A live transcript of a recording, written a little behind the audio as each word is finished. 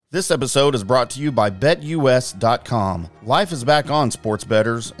This episode is brought to you by BetUS.com. Life is back on, sports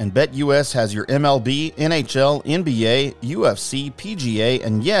bettors, and BetUS has your MLB, NHL, NBA, UFC, PGA,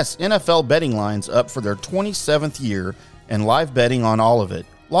 and yes, NFL betting lines up for their 27th year and live betting on all of it.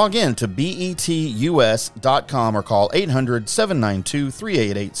 Log in to BETUS.com or call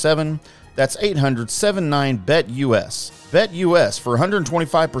 800-792-3887. That's 800-79-BET-US. BetUS for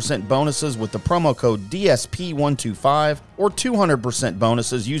 125% bonuses with the promo code DSP125 or 200%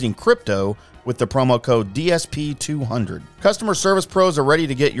 bonuses using crypto with the promo code DSP200. Customer service pros are ready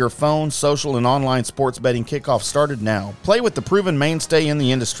to get your phone, social, and online sports betting kickoff started now. Play with the proven mainstay in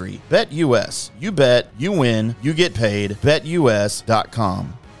the industry. BetUS. You bet, you win, you get paid.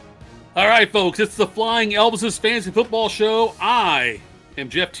 BetUS.com. All right, folks, it's the Flying Elvises Fantasy Football Show. I am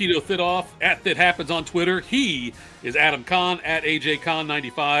Jeff Tito Thitoff at That Happens on Twitter. He is Adam Kahn at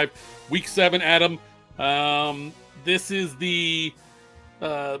AJCon95. Week 7, Adam. This is the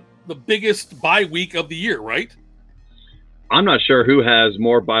biggest bye week of the year, right? I'm not sure who has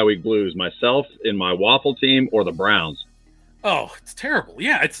more bye week blues, myself in my waffle team or the Browns. Oh, it's terrible.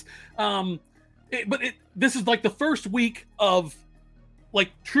 Yeah, it's this is like the first week of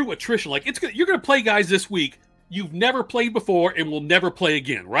like true attrition. Like you're going to play guys this week you've never played before and will never play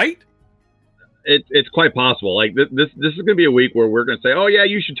again, right? It's quite possible. Like this is going to be a week where we're going to say, "Oh yeah,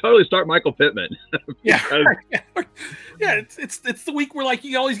 you should totally start Michael Pittman." Yeah, it's the week where like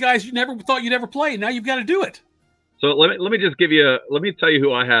you got all these guys you never thought you'd ever play, and now you've got to do it. So let me just let me tell you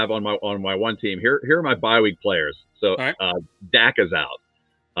who I have on my one team. Here are my bye week players. So right. Dak is out,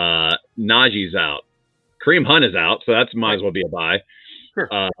 Najee's out, Kareem Hunt is out, so that might as well be a bye. Sure.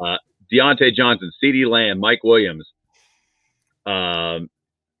 Deontay Johnson, CeeDee Lamb, Mike Williams,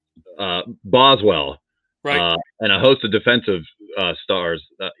 Boswell, right, and a host of defensive stars.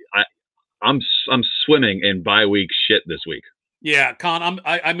 I'm swimming in bye week shit this week. Yeah, Con,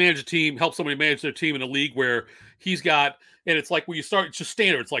 I manage a team, help somebody manage their team in a league where he's got, and it's like when you start, it's just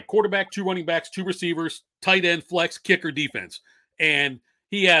standard. It's like quarterback, 2 running backs, 2 receivers, tight end, flex, kicker, defense, and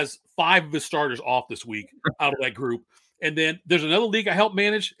he has 5 of his starters off this week out of that group. And then there's another league I help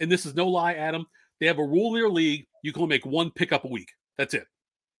manage, and this is no lie, Adam. They have a rule in their league. You can only make 1 pickup a week. That's it.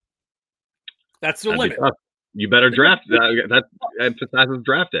 That's the limit. You better draft. That emphasizes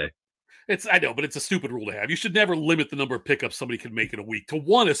draft day. I know, but it's a stupid rule to have. You should never limit the number of pickups somebody can make in a week to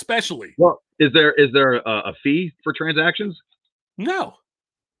 1, especially. Well, is there a fee for transactions? No.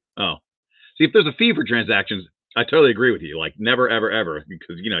 Oh, see, if there's a fee for transactions, I totally agree with you. Like never, ever, ever,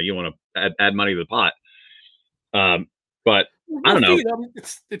 because you want to add money to the pot. But I don't know.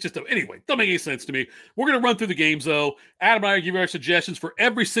 It's just anyway. Doesn't make any sense to me. We're going to run through the games though. Adam and I are giving our suggestions for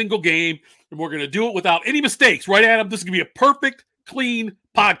every single game, and we're going to do it without any mistakes, right, Adam? This is going to be a perfect, clean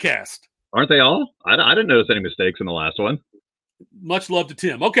podcast. Aren't they all? I didn't notice any mistakes in the last one. Much love to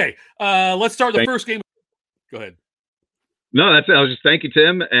Tim. Okay, let's start the first game. Go ahead. No, that's it. I was just thank you,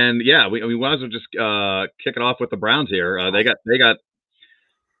 Tim, and yeah, we might as well just kick it off with the Browns here. They got.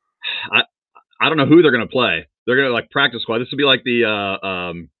 I don't know who they're going to play. They're going to like practice squad. This would be like the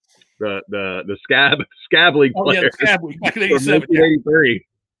scab league players. Yeah, the scab league back in 87. 1983.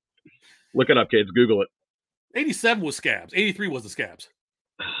 Look it up, kids. Google it. 87 was scabs. 83 was the scabs.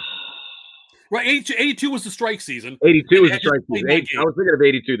 Right, 82 was the strike season. 82 was the strike season. I was thinking of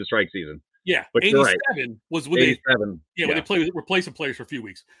 82, the strike season. Yeah, but 87 right. was when 87. When they play replacing players for a few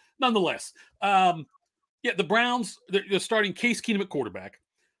weeks. Nonetheless, the Browns, they're starting Case Keenum at quarterback.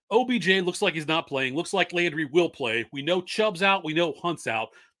 OBJ looks like he's not playing. Looks like Landry will play. We know Chubb's out. We know Hunt's out,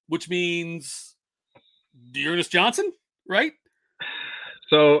 which means Dearness Johnson, right?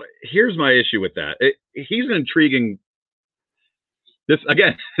 So here's my issue with that. He's an intriguing. This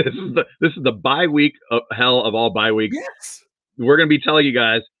is the bye week of hell of all bye weeks. Yes, we're going to be telling you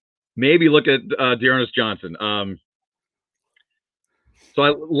guys maybe look at Dearness Johnson.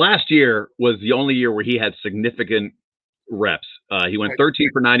 Last year was the only year where he had significant reps. He went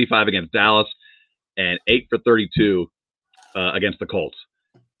 13 for 95 against Dallas and 8 for 32 against the Colts.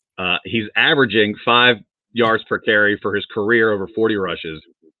 He's averaging 5 yards per carry for his career over 40 rushes.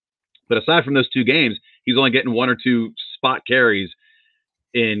 But aside from those 2 games, he's only getting 1 or 2 spot carries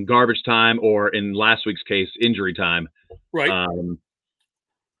in garbage time or in last week's case, injury time. Right.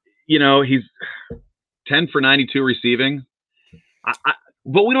 He's 10 for 92 receiving.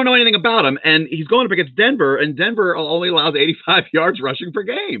 But we don't know anything about him, and he's going up against Denver, and Denver only allows 85 yards rushing per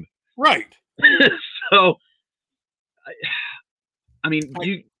game. Right. So, I mean,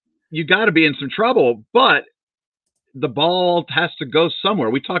 you got to be in some trouble, but the ball has to go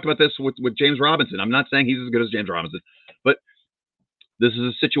somewhere. We talked about this with James Robinson. I'm not saying he's as good as James Robinson, but this is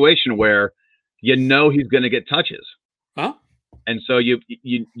a situation where he's going to get touches. Huh? And so you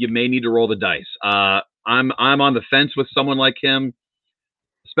may need to roll the dice. I'm on the fence with someone like him,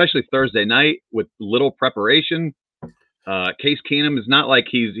 especially Thursday night with little preparation. Case Keenum is not like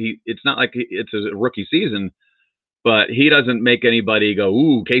it's not like it's a rookie season, but he doesn't make anybody go,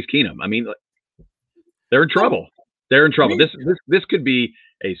 ooh, Case Keenum. I mean, they're in trouble. They're in trouble. This could be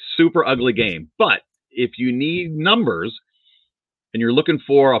a super ugly game. But if you need numbers and you're looking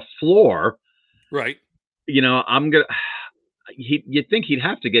for a floor, right? You'd think he'd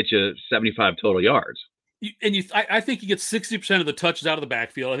have to get you 75 total yards. I think he gets 60% of the touches out of the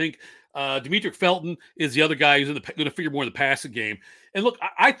backfield. I think Demetric Felton is the other guy who's going to figure more in the passing game. And look,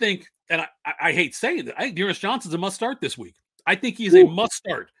 I think, and I hate saying that, I think Dearness Johnson's a must start this week. I think he's a must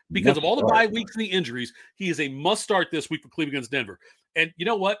start because of all the bye weeks and the injuries. He is a must start this week for Cleveland against Denver. And you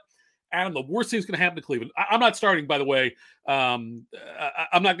know what, Adam, the worst thing's going to happen to Cleveland. I'm not starting, by the way. I'm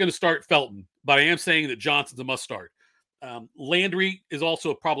not going to start Felton, but I am saying that Johnson's a must start. Landry is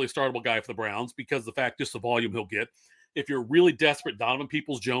also probably a startable guy for the Browns because of the fact just the volume he'll get. If you're really desperate, Donovan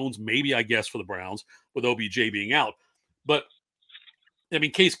Peoples-Jones, maybe I guess for the Browns with OBJ being out. But I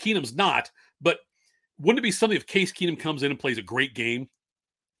mean, Case Keenum's not. But wouldn't it be something if Case Keenum comes in and plays a great game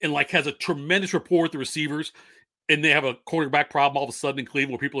and like has a tremendous rapport with the receivers, and they have a quarterback problem all of a sudden in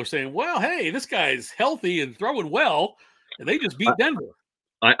Cleveland where people are saying, "Well, hey, this guy's healthy and throwing well," and they just beat Denver.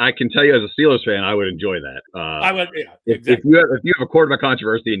 I can tell you as a Steelers fan, I would enjoy that. I would, yeah, exactly. If you have a quarterback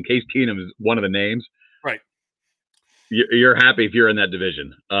controversy and Case Keenum is one of the names, right? You're happy if you're in that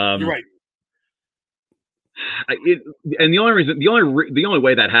division. You're right. And the only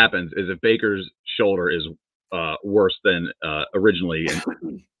way that happens is if Baker's shoulder is worse than originally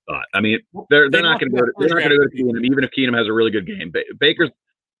thought. I mean, they're not going to go to Keenum, even if Keenum has a really good game. Baker's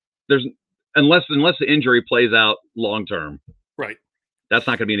unless the injury plays out long term, right? That's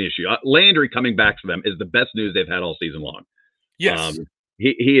not going to be an issue. Landry coming back for them is the best news they've had all season long. Yes.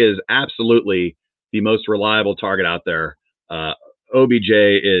 He is absolutely the most reliable target out there. OBJ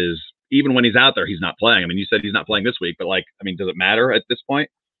is, even when he's out there, he's not playing. I mean, you said he's not playing this week, but does it matter at this point?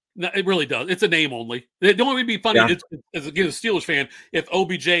 No, it really does. It's a name only. The only way it'd be funny as a Steelers fan if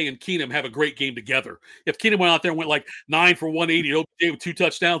OBJ and Keenum have a great game together. If Keenum went out there and went like 9 for 180, OBJ with 2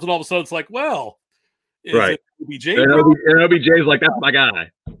 touchdowns, and all of a sudden it's like, well, right. OBJ, and OBJ's like, that's my guy.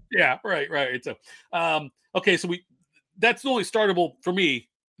 Yeah, right. So, okay, so that's the only startable for me.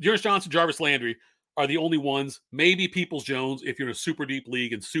 Dearness Johnson, Jarvis Landry are the only ones. Maybe Peoples-Jones if you're in a super deep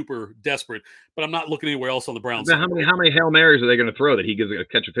league and super desperate, but I'm not looking anywhere else on the Browns. How many Hail Marys are they going to throw that he gives a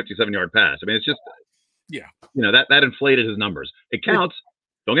catch a 57-yard pass? I mean, it's just, that inflated his numbers. It counts.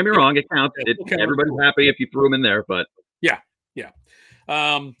 Don't get me wrong, it counts. Everybody's happy if you threw him in there, but yeah.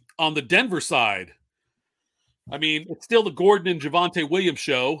 On the Denver side, I mean, it's still the Gordon and Javonte Williams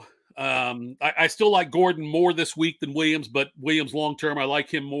show. I still like Gordon more this week than Williams, but Williams long-term, I like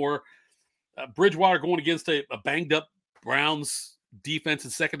him more. Bridgewater going against a banged-up Browns defense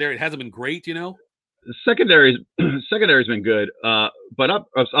and secondary. It hasn't been great, The secondary's been good, but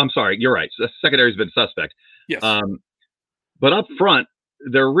I'm sorry, you're right. The secondary's been suspect. Yes. But up front,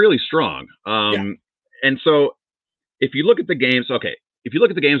 they're really strong. And so if you look at the games, where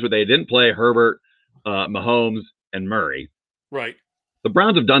they didn't play Herbert, Mahomes, and Murray, right? The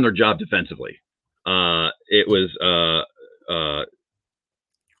Browns have done their job defensively. It was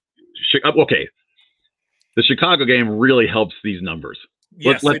okay. The Chicago game really helps these numbers.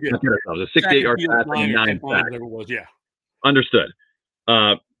 Yes, let's get ourselves a 68-yard pass and 9 sacks. Yeah, understood.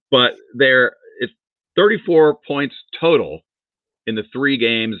 But it's 34 points total in the 3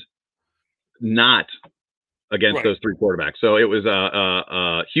 games, not against those 3 quarterbacks. So it was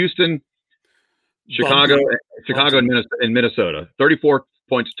Houston, Chicago, and Minnesota. 34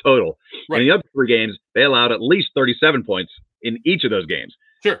 points total. Right. In the other 3 games, they allowed at least 37 points in each of those games.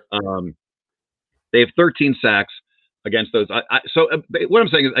 Sure. They have 13 sacks against those. So what I'm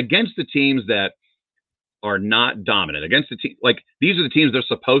saying is against the teams that are not dominant, against the team, like these are the teams they're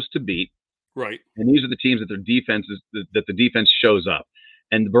supposed to beat. Right. And these are the teams that the defense shows up.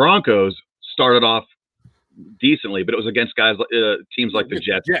 And the Broncos started off decently, but it was against teams like the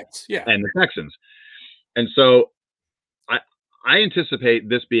Jets and the Texans. And so I anticipate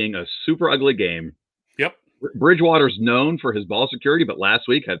this being a super ugly game. Yep. Bridgewater's known for his ball security, but last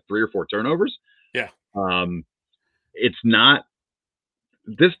week had 3 or 4 turnovers. Yeah. It's not.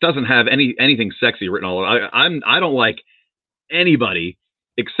 This doesn't have anything sexy written all over. I don't like anybody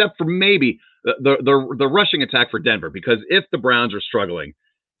except for maybe the rushing attack for Denver, because if the Browns are struggling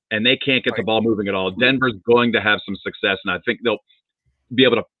and they can't get the ball moving at all, Denver's going to have some success, and I think they'll be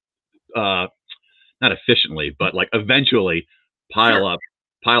able to not efficiently, but like eventually pile up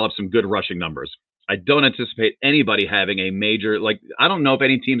some good rushing numbers. I don't anticipate anybody having a major, I don't know if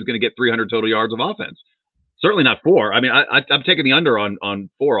any team's going to get 300 total yards of offense. Certainly not 4. I mean, I'm taking the under on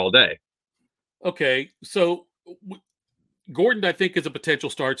 4 all day. Okay, so Gordon, I think, is a potential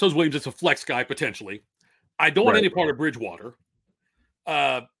start. So is Williams. It's a flex guy, potentially. I don't want any part of Bridgewater.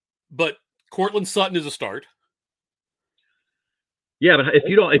 But Cortland Sutton is a start. Yeah, but if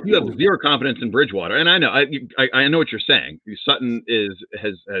you have zero confidence in Bridgewater, and I know what you're saying. Sutton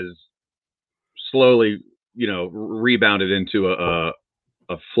has slowly, rebounded into a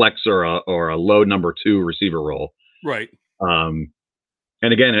flex or a low number 2 receiver role. Right.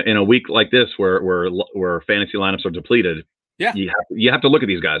 And again, in a week like this where fantasy lineups are depleted, you have to look at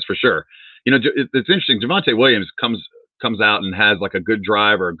these guys for sure. It's interesting. Javonte Williams comes out and has like a good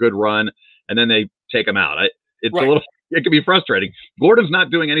drive or a good run, and then they take him out. It can be frustrating. Gordon's not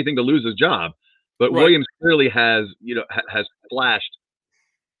doing anything to lose his job, but Williams clearly has flashed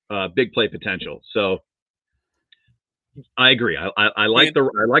big play potential. So I agree. I like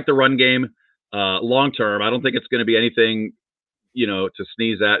the run game long term. I don't think it's going to be anything to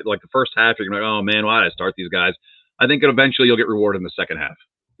sneeze at. Like the first half, you're like, oh man, why did I start these guys? I think eventually you'll get rewarded in the second half.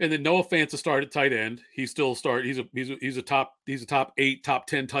 And then Noah Fant to start at tight end. He's a top 8, top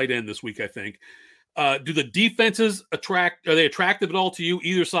 10 tight end this week, I think. Do the defenses are they attractive at all to you,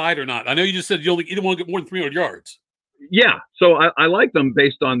 either side or not? I know you just said you don't want to get more than 300 yards. Yeah. So I like them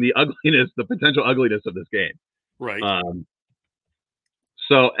based on the potential ugliness of this game. Right.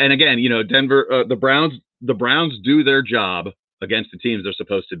 So, and again, Denver, the Browns do their job against the teams they're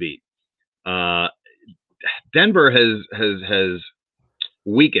supposed to beat. Denver has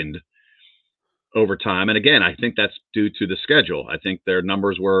weakened over time, and again, I think that's due to the schedule. I think their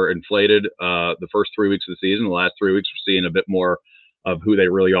numbers were inflated the first 3 weeks of the season. The last 3 weeks, we're seeing a bit more of who they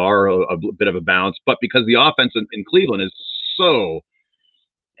really are, a bit of a balance. But because the offense in Cleveland is so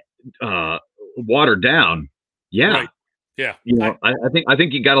watered down, right. Yeah, I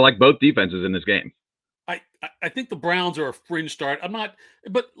think you got to like both defenses in this game. I think the Browns are a fringe start. I'm not,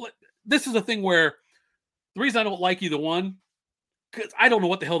 but this is a thing where the reason I don't like either one, because I don't know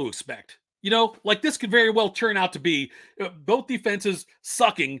what the hell to expect. This could very well turn out to be both defenses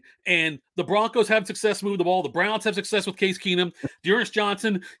sucking, and the Broncos have success moving the ball. The Browns have success with Case Keenum. Dearness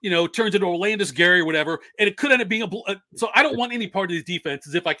Johnson, turns into Orlandis Gary or whatever, and it could end up being so I don't want any part of these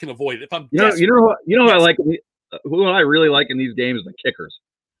defenses if I can avoid it. If I'm who I like, who I really like in these games, the kickers.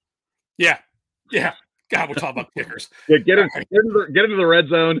 Yeah. God, we're talking about kickers. Yeah, get into the red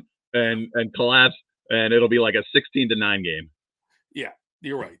zone and collapse, and it'll be like a 16-9 game. Yeah,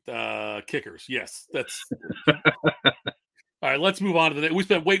 you're right. Kickers, yes, that's. All right, let's move on to the next. We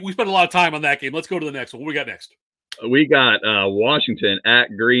spent a lot of time on that game. Let's go to the next one. What we got next? We got Washington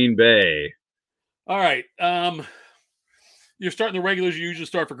at Green Bay. All right. You're starting the regulars. You usually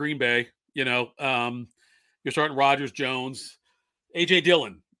start for Green Bay. You're starting Rodgers, Jones, AJ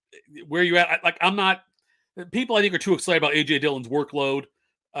Dillon. Where are you at? I'm not. People, I think, are too excited about AJ Dillon's workload.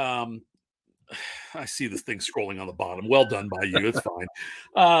 I see this thing scrolling on the bottom. Well done by you. It's fine.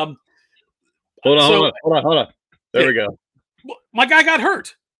 Hold on. There we go. My guy got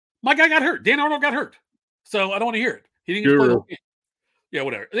hurt. Dan Arnold got hurt. So I don't want to hear it. He didn't get to play the whole game. Yeah,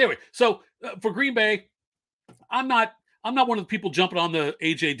 whatever. Anyway, so for Green Bay, I'm not one of the people jumping on the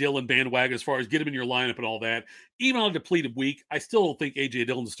AJ Dillon bandwagon as far as get him in your lineup and all that. Even on a depleted week, I still don't think AJ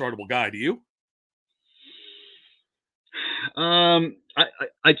Dillon's a startable guy. Do you?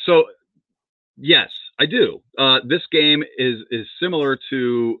 So yes, I do. This game is similar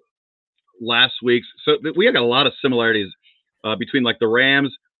to last week's. So we got a lot of similarities between like the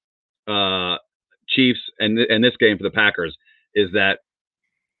Rams, Chiefs, and this game for the Packers. Is that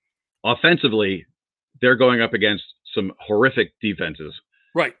offensively they're going up against some horrific defenses,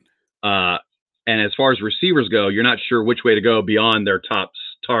 right? And as far as receivers go, you're not sure which way to go beyond their top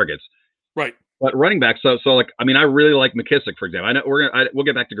targets, right? But running back, so like, I mean, I really like McKissick, for example. I know we'll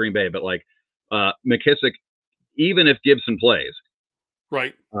get back to Green Bay, but like McKissick, even if Gibson plays,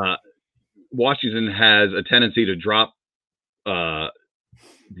 right? Washington has a tendency to drop,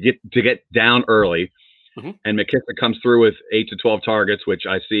 get down early, and McKissick comes through with 8 to 12 targets, which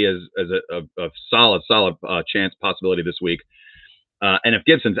I see as a solid chance possibility this week. And if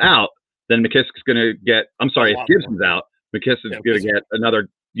Gibson's out, then McKissick's going to get. I'm sorry, if Gibson's out, McKissick's going to get another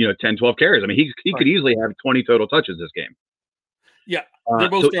 10, 12 carries. I mean, he could easily have 20 total touches this game. Yeah, they're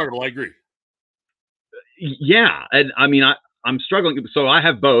both startable. I agree. Yeah, and I mean, I'm struggling. So I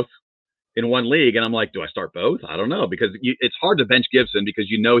have both in one league, and I'm like, do I start both? I don't know, because it's hard to bench Gibson because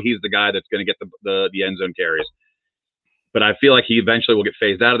he's the guy that's going to get the end zone carries. But I feel like he eventually will get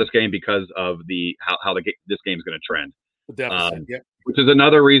phased out of this game because of how this game is going to trend. The deficit, which is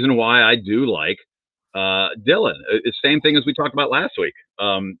another reason why I do like Dylan. Same thing as we talked about last week.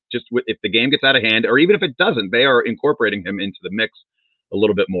 If the game gets out of hand, or even if it doesn't, they are incorporating him into the mix a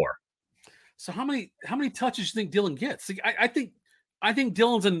little bit more. So how many touches do you think Dylan gets? See, I think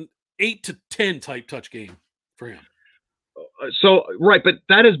Dylan's an 8 to 10 type touch game for him. So right, but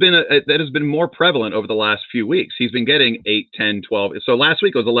that has been more prevalent over the last few weeks. He's been getting 8, 10, 12. So last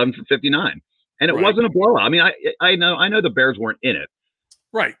week it was 11 for 59, and it wasn't a blowout. I mean, I know the Bears weren't in it,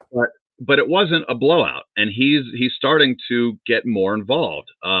 right? But it wasn't a blowout, and he's starting to get more involved.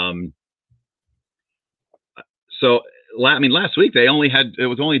 So I mean, last week it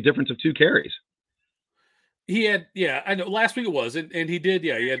was only a difference of 2 carries. He had, I know last week it was, and he did, he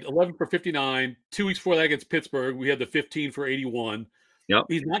had 11 for 59. 2 weeks before that against Pittsburgh, we had the 15 for 81. Yep.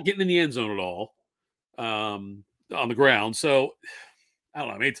 He's not getting in the end zone at all on the ground. So I don't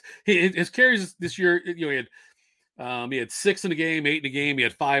know. I mean, his carries this year, he had 6 in a game, 8 in a game. He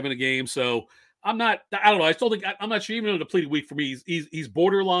had 5 in a game. So I don't know. I still think I'm not sure. Even on a depleted week for me, he's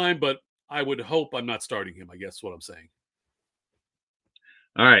borderline, but I would hope I'm not starting him. I guess is what I'm saying.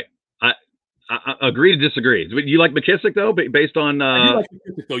 All right. I agree to disagree. You like McKissick though, based on? I do like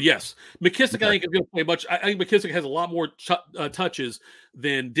McKissick though. Yes, McKissick. Okay. I think is going to play much. I think McKissick has a lot more touches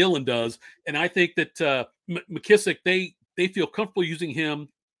than Dylan does, and I think that McKissick they feel comfortable using him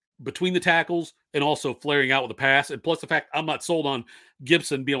between the tackles and also flaring out with the pass, and plus the fact I'm not sold on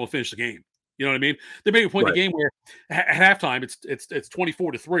Gibson being able to finish the game. You know what I mean? They make a point in the game where at halftime it's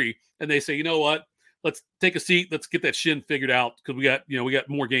 24-3, and they say, you know what? Let's take a seat. Let's get that shin figured out because we got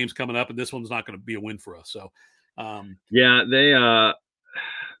more games coming up, and this one's not going to be a win for us. So, they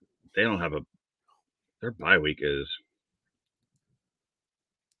don't have their bye week is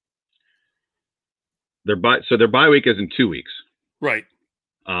their bye week is in 2 weeks, right?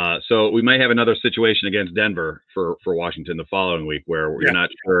 So we may have another situation against Denver for Washington the following week where you're not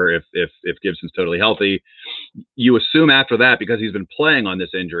sure if Gibson's totally healthy. You assume after that, because he's been playing on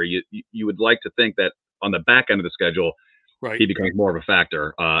this injury, you would like to think that on the back end of the schedule, he becomes more of a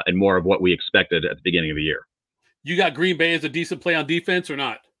factor and more of what we expected at the beginning of the year. You got Green Bay as a decent play on defense or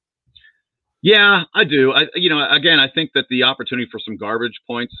not? Yeah, I do. Again, I think that the opportunity for some garbage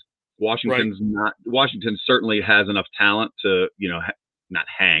points, Washington certainly has enough talent to, not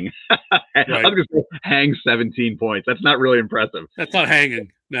hang. I was going to say hang 17 points. That's not really impressive. That's not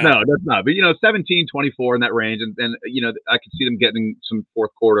hanging. No, that's not. But 17, 24 in that range, and I could see them getting some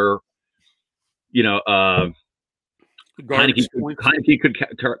fourth quarter. Heineke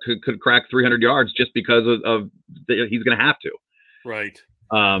could crack 300 yards just because of he's going to have to. Right.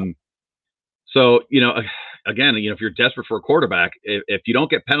 So again, if you're desperate for a quarterback, if you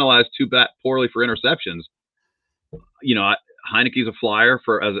don't get penalized too poorly for interceptions, Heineke's a flyer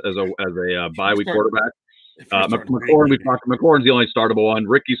as a bye week quarterback. McLaurin's the only startable one.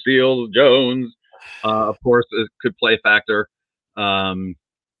 Ricky Seals, Jones, of course, could play a factor.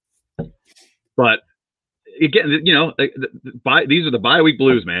 But again, these are the bye week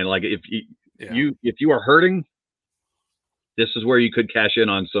blues, man. Like if you are hurting, this is where you could cash in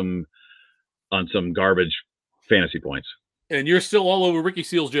on some garbage fantasy points. And you're still all over Ricky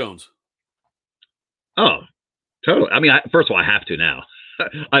Seals Jones. Oh, totally. I mean, first of all, I have to now.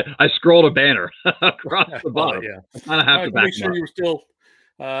 I scrolled a banner across the bottom. I kind of have to make sure you were still.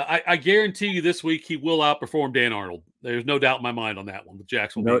 I guarantee you this week he will outperform Dan Arnold. There's no doubt in my mind on that one with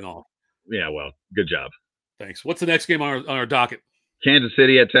Jacksonville being off. Yeah, well, good job. Thanks. What's the next game on our docket? Kansas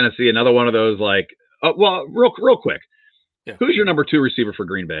City at Tennessee. Another one of those real quick. Yeah. Who's your number 2 receiver for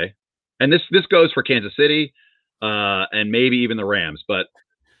Green Bay? And this goes for Kansas City and maybe even the Rams. But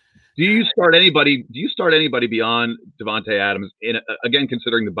do you start anybody beyond Devontae Adams? Again,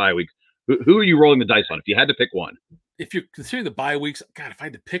 considering the bye week, who are you rolling the dice on? If you had to pick one, if you're considering the bye weeks, God, if I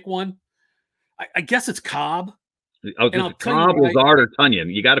had to pick one, I guess it's Cobb. Cobb, Lazard, or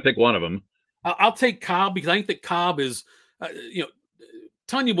Tunyon. You got to pick one of them. I'll take Cobb because I think that Cobb is,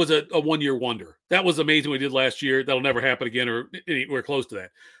 Tunyon was a 1-year wonder. That was amazing what he did last year. That'll never happen again or anywhere close to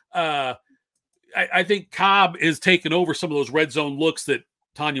that. I think Cobb is taking over some of those red zone looks that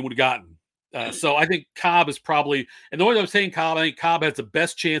Tunyon would have gotten. So I think Cobb is probably, and the only I'm saying Cobb, I think Cobb has the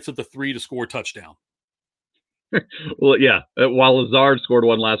best chance of the 3 to score a touchdown. Well, yeah. While Lazard scored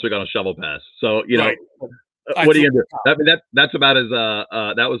one last week on a shovel pass. So, what are you going to do? I mean, that's about as,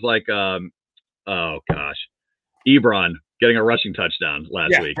 that was like, oh gosh, Ebron getting a rushing touchdown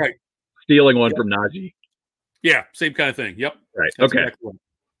last week. Right. Stealing one from Najee. Yeah, same kind of thing. Yep. Right. That's okay. Exactly.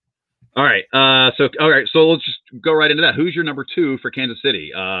 All right. So let's just go right into that. Who's your number 2 for Kansas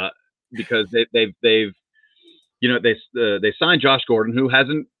City? Because they've signed Josh Gordon, who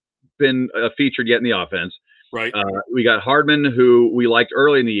hasn't been featured yet in the offense. Right. We got Hardman, who we liked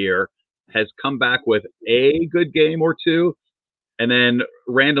early in the year, has come back with a good game or two, and then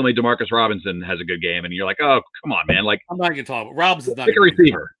randomly Demarcus Robinson has a good game, and you're like, oh, come on, man! Like, I'm not going to talk about Robinson's not pick a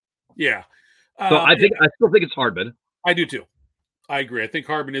receiver. Yeah. So I still think it's Hardman. I do too. I agree. I think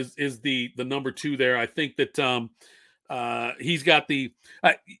Hardman is the number 2 there. I think that he's got the.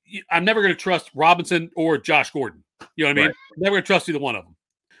 I'm never going to trust Robinson or Josh Gordon. You know what I mean? Right. I'm never going to trust either one of them.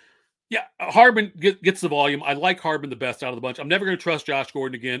 Yeah, Hardman gets the volume. I like Hardman the best out of the bunch. I'm never going to trust Josh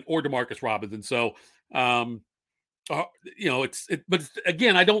Gordon again or Demarcus Robinson. So, but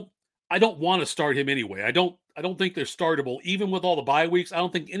again, I don't want to start him anyway. I don't think they're startable, even with all the bye weeks. I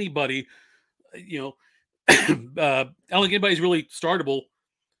don't think anybody, I don't think anybody's really startable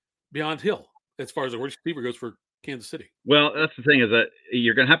beyond Hill as far as the receiver goes for Kansas City. Well, that's the thing, is that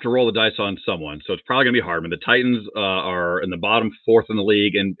you're going to have to roll the dice on someone. So it's probably going to be Hardman. The Titans are in the bottom 4th in the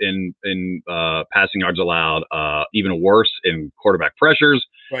league in passing yards allowed, even worse in quarterback pressures.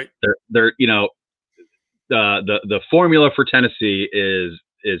 Right. They're the formula for Tennessee is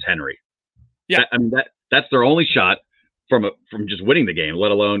Henry. Yeah. I mean, that's their only shot from just winning the game, let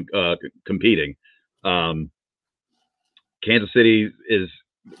alone competing. Kansas City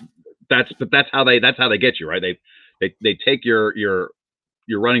that's how they get you, right? They take your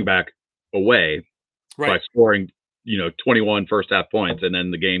running back away by scoring 21 first half points, and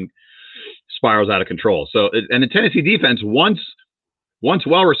then the game spirals out of control. So, and the Tennessee defense once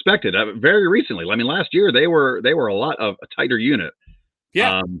well respected, very recently. I mean, last year they were a lot of a tighter unit.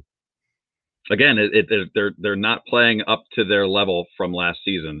 Yeah. Again, they're not playing up to their level from last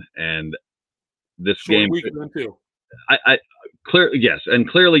season, and this game. Too. And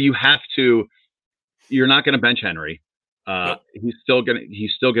clearly you have to. You're not going to bench Henry. Nope. He's still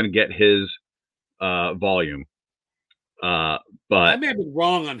gonna get his volume. But I may have been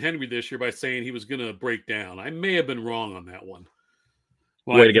wrong on Henry this year by saying he was going to break down. I may have been wrong on that one.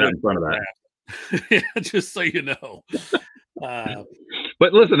 Way to get out in front of that. Yeah, just so you know.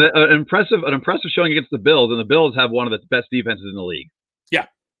 But listen, an impressive showing against the Bills, and the Bills have one of the best defenses in the league. Yeah.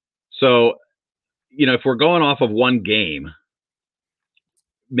 So, if we're going off of one game,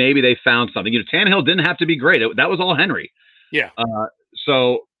 maybe they found something. Tannehill didn't have to be great. That was all Henry. Yeah.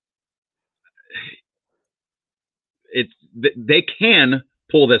 So they can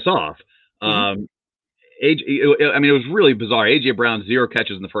pull this off. Mm-hmm. It was really bizarre. A.J. Brown, 0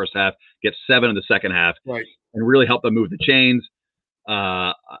 catches in the first half, gets 7 in the second half, right, and really helped them move the chains.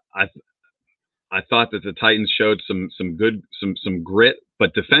 I thought that the Titans showed some grit,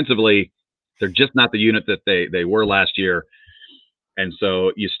 but defensively, they're just not the unit that they were last year. And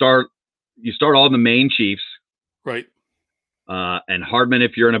so you start all the main Chiefs, right? And Hardman,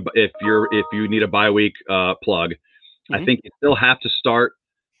 if you need a bye week plug, mm-hmm. I think you still have to start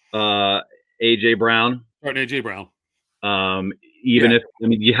A.J. Brown. Starting A.J. Brown. If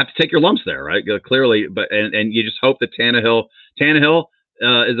you have to take your lumps there, right? Clearly, but you just hope that Tannehill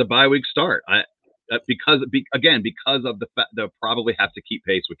is a bye week start. Because of the fact they'll probably have to keep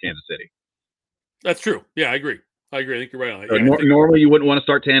pace with Kansas City. That's true. Yeah, I agree. I think you're right on that. So normally you wouldn't want to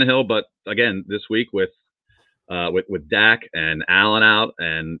start Tannehill, but again, this week with Dak and Allen out,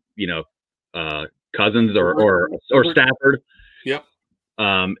 and Cousins or Stafford. Yep.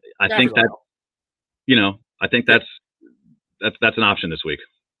 I think that's an option this week.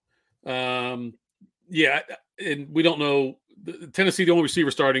 Yeah, and we don't know. Tennessee, the only receiver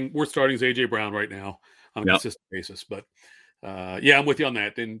we're starting is A.J. Brown right now on a consistent basis. But I'm with you on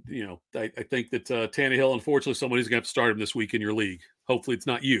that. And I think that Tannehill, unfortunately, someone who's going to have to start him this week in your league. Hopefully, it's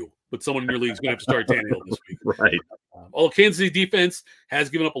not you, but someone in your league is going to have to start Tannehill this week. Right. Although Kansas City defense has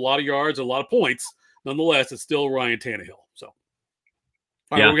given up a lot of yards, a lot of points, nonetheless, it's still Ryan Tannehill. So, all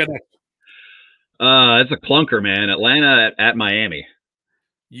right, what we got next? It's a clunker, man. Atlanta at Miami.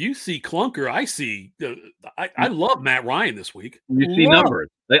 You see clunker. I see. I love Matt Ryan this week. You see numbers.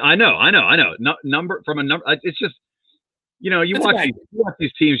 I know. No, number from a number. It's just, you watch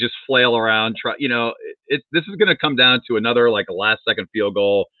these teams just flail around. This is going to come down to another like a last second field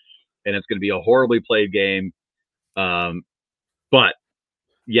goal, and it's going to be a horribly played game. But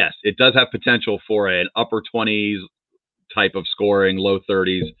yes, it does have potential for an upper 20s type of scoring, low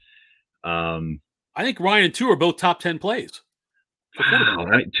 30s. I think Ryan and Tua are both top 10 plays. Wow,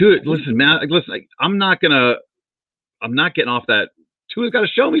 right? Listen, man. I'm not getting off that. Tua's got to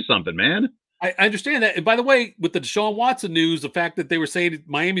show me something, man. I understand that. And by the way, with the Deshaun Watson news, the fact that they were saying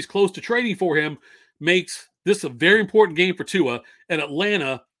Miami's close to trading for him makes this a very important game for Tua, and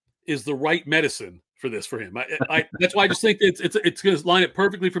Atlanta is the right medicine for him. That's why I just think it's going to line up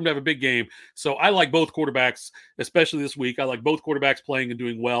perfectly for him to have a big game. So I like both quarterbacks, especially this week. I like both quarterbacks playing and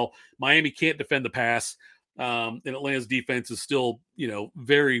doing well. Miami can't defend the pass. and Atlanta's defense is still,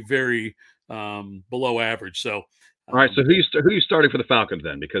 very, very below average. So, all right. So who you starting for the Falcons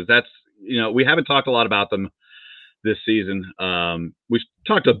then? Because that's, we haven't talked a lot about them this season. We've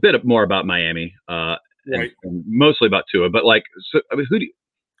talked a bit more about Miami, right, and mostly about Tua. But who do you,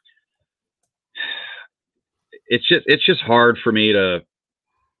 it's just hard for me to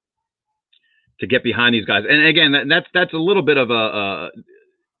get behind these guys. And again, that's a little bit of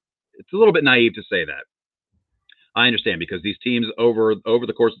it's a little bit naive to say that. I understand, because these teams over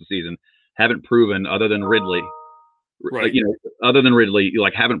the course of the season haven't proven, other than Ridley, right,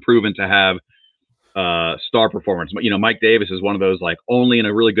 haven't proven to have star performance. Mike Davis is one of those, only in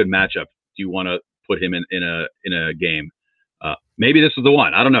a really good matchup do you want to put him in a game. Maybe this is the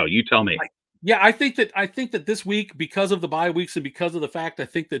one. I don't know. You tell me. I think that this week, because of the bye weeks and because of the fact, I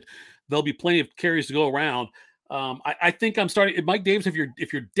think that there'll be plenty of carries to go around. I think I'm starting Mike Davis.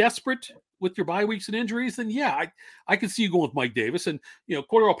 If you're desperate with your bye weeks and injuries, then I can see you going with Mike Davis. And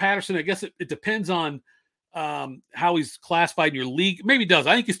Cordero Patterson, I guess it depends on how he's classified in your league. Maybe he does.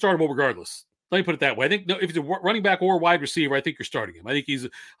 I think you start him regardless. Let me put it that way. I think if he's a running back or a wide receiver, I think you're starting him. I think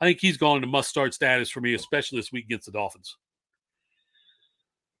he's gone into must-start status for me, especially this week against the Dolphins.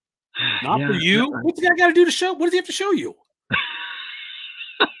 Not for you. What's the guy got to do to show? What does he have to show you?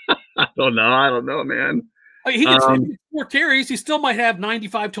 I don't know, man. He can 4 carries. He still might have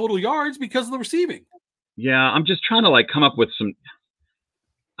 95 total yards because of the receiving. Yeah, I'm just trying to come up with some.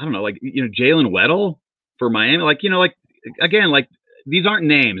 I don't know, Jalen Weddle for Miami. Again, these aren't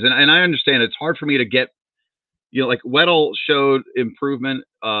names, and I understand it's hard for me to get. Weddle showed improvement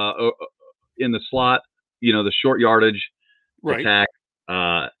in the slot. The short yardage attack.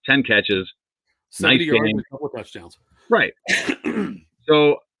 10 catches, 70 yards, and a couple of touchdowns. Right.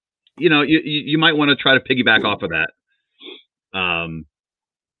 So, you might want to try to piggyback off of that.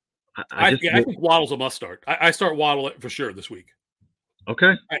 I think Waddle's a must start. I start Waddle for sure this week.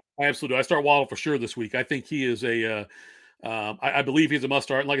 Okay. I absolutely do. I start Waddle for sure this week. I think he is I believe he's a must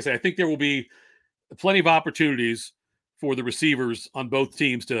start. And like I said, I think there will be plenty of opportunities for the receivers on both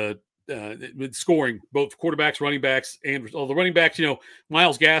teams to scoring, both quarterbacks, running backs, and the running backs.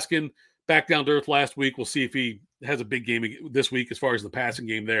 Myles Gaskin back down to earth last week. We'll see if he has a big game this week as far as the passing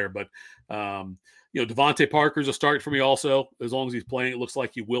game there. But Devontae Parker's a start for me also, as long as he's playing. It looks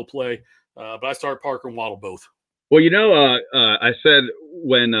like he will play. But I start Parker and Waddle both. Well, I said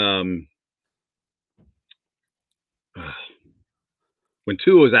when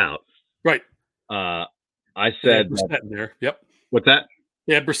Tua was out, right? I said Brissett in there. Yep. What's that?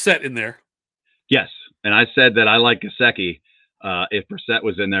 They had Brissett in there. Yes, and I said that I like Gesicki if Brissett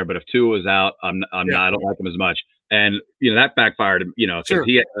was in there, but if Tua was out, I don't like him as much. And that backfired. Because sure.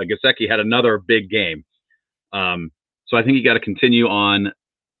 Gesicki had another big game. So I think you got to continue on.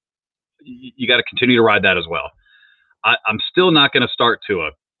 You got to continue to ride that as well. I'm still not going to start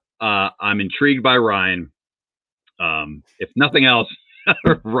Tua. I'm intrigued by Ryan. If nothing else,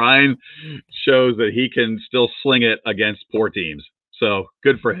 Ryan shows that he can still sling it against poor teams. So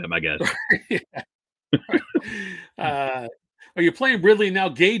good for him, I guess. Are you playing Ridley now?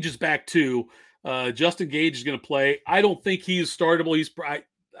 Gage is back too. Justin Gage is going to play. I don't think he's startable.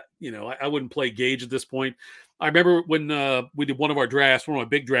 I wouldn't play Gage at this point. I remember when we did one of our drafts, one of my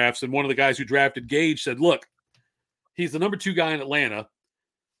big drafts, and one of the guys who drafted Gage said, "Look, he's the number 2 guy in Atlanta.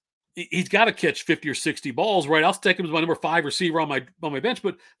 He's got to catch 50 or 60 balls, right? I'll stick him as my number 5 receiver on my bench."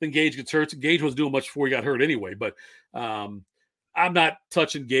 But then Gage gets hurt. Gage wasn't doing much before he got hurt anyway. But I'm not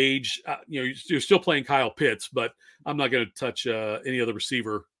touching Gage. You're still playing Kyle Pitts, but I'm not going to touch any other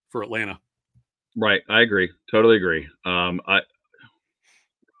receiver for Atlanta. Right, I agree. Totally agree. I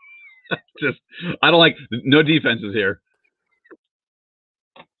don't like no defenses here.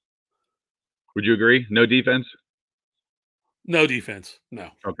 Would you agree? No defense? No defense.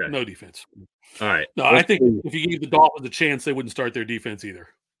 No. Okay. No defense. All right. No, I think if you gave the Dolphins a chance, they wouldn't start their defense either.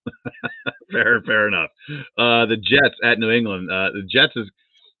 Fair enough. The Jets at New England. The Jets is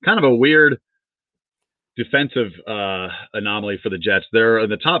kind of a weird defensive anomaly for the Jets. They're in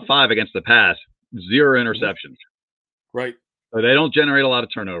the top 5 against the pass, 0 interceptions. Right. So they don't generate a lot of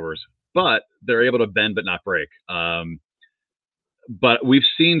turnovers, but they're able to bend but not break. But we've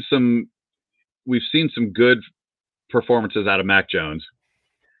seen some good performances out of Mac Jones.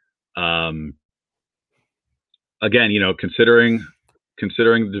 Again,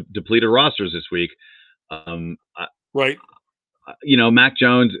 considering the depleted rosters this week, right. Mac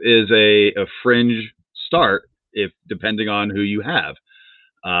Jones is a fringe start if depending on who you have.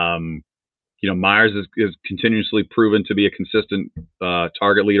 Myers is continuously proven to be a consistent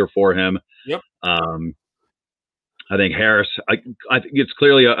target leader for him. Yep. I think Harris. I think it's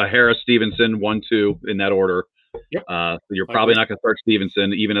clearly a Harris Stevenson 1-2 in that order. Yep. So you're probably not going to start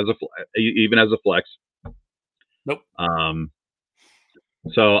Stevenson even as a flex. Nope.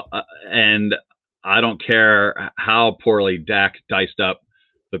 So and I don't care how poorly Dak diced up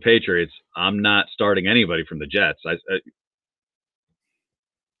the Patriots. I'm not starting anybody from the Jets.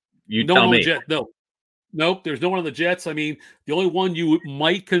 You no tell one me. on the Jets. No. Nope. There's no one on the Jets. I mean, the only one you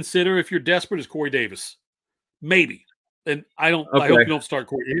might consider if you're desperate is Corey Davis. Maybe. And I don't. Okay. I hope you don't start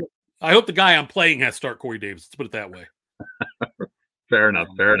Corey. I hope the guy I'm playing has to start Corey Davis. Let's put it that way. Fair enough.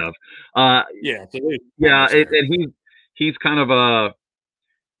 Yeah. And he's kind of a,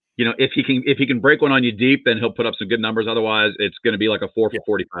 if he can break one on you deep, then he'll put up some good numbers. Otherwise, it's going to be like a 4 for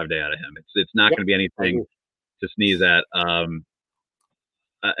 45 day out of him. It's not going to be anything to sneeze at. And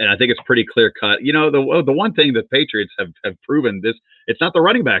I think it's pretty clear cut. The one thing the Patriots have proven it's not the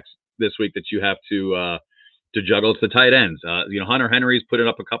running backs this week that you have to juggle. It's the tight ends. Hunter Henry's putting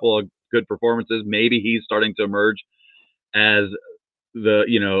up a couple of good performances. Maybe he's starting to emerge as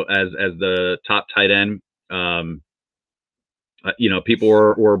the top tight end. People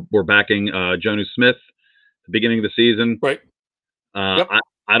were backing Jonnu Smith at the beginning of the season. Right. I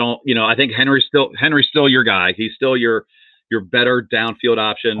don't. I think Henry's still your guy. He's still your better downfield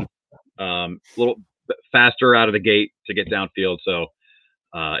option. A little faster out of the gate to get downfield. So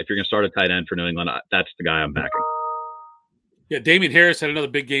if you're going to start a tight end for New England, that's the guy I'm backing. Yeah, Damian Harris had another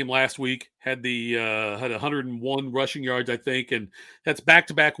big game last week. Had 101 rushing yards, I think, and that's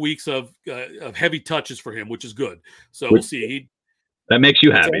back-to-back weeks of heavy touches for him, which is good. So we'll see. That makes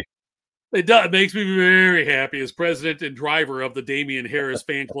you happy. It does. It makes me very happy as president and driver of the Damian Harris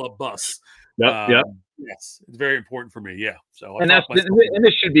fan club bus. Yep. Yes, it's very important for me. Yeah. So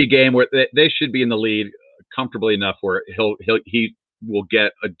this should be a game where they should be in the lead comfortably enough where he will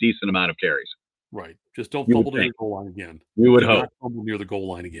get a decent amount of carries. Right. Just don't fumble near the goal line again. You would hope. Fumble near the goal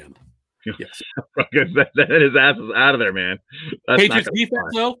line again. Yes. His ass is out of there, man. Patriots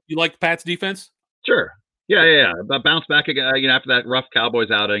defense, though? You like Pat's defense? Sure. Yeah. But bounce back again, after that rough Cowboys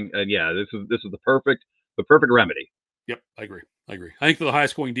outing. And this is the perfect remedy. Yep, I agree. I think they're the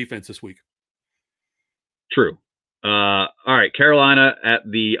highest scoring defense this week. True. All right, Carolina at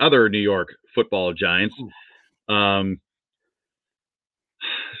the other New York Football Giants.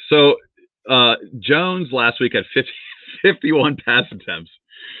 So Jones last week had 51 pass attempts.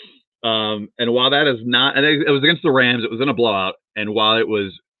 And while that is not, and it was against the Rams, it was in a blowout. And while it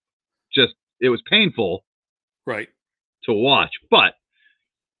was painful, right, to watch. But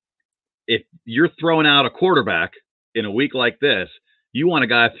if you're throwing out a quarterback in a week like this, you want a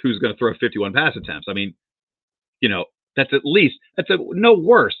guy who's going to throw 51 pass attempts. I mean, that's no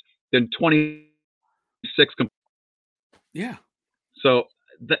worse than 26. Yeah. So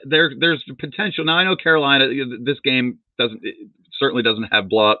there's potential. Now I know Carolina, this game certainly doesn't have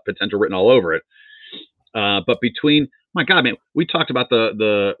blowout potential written all over it. But between, my God, man, we talked about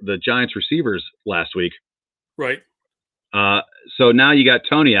the Giants receivers last week. Right. So now you got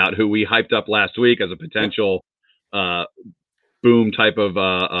Tony out, who we hyped up last week as a potential boom type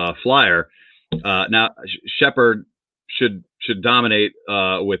of flyer. Now Shepard should dominate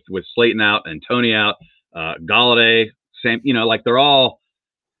with Slayton out and Tony out. Galladay, same. Like they're all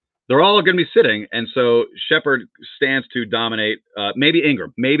going to be sitting, and so Shepard stands to dominate. Maybe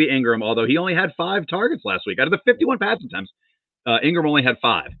Ingram, although he only had 5 targets last week out of the 51 pass attempts. Ingram only had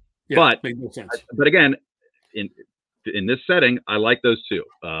 5. Yeah, but makes no sense. But again, in this setting, I like those two.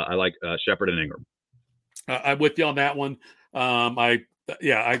 I like Shepard and Ingram. I'm with you on that one. I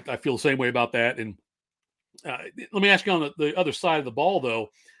feel the same way about that. And let me ask you on the other side of the ball, though,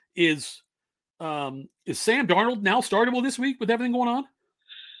 is Sam Darnold now startable this week with everything going on?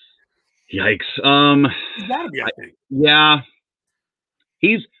 Yikes. He's got to be, I think. Yeah.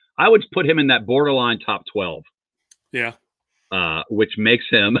 I would put him in that borderline top 12. Yeah. Which makes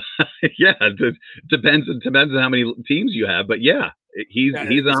him, it depends on how many teams you have, but he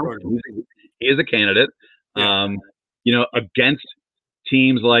is a candidate. Yeah. Against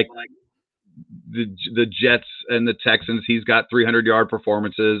teams like the Jets and the Texans, he's got 300-yard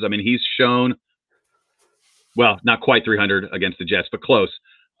performances. I mean, he's shown, well, not quite 300 against the Jets, but close.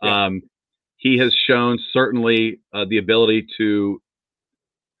 Yeah. He has shown certainly the ability to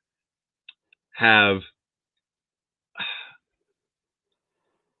have,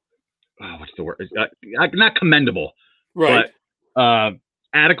 what's the word? Not commendable, right? But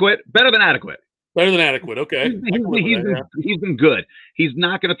adequate, better than adequate. Better than adequate. Okay. He's been good. He's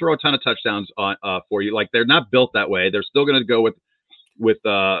not going to throw a ton of touchdowns on for you. Like, they're not built that way. They're still going to go with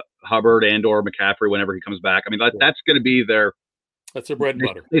Hubbard and or McCaffrey whenever he comes back. I mean, that's going to be that's their bread and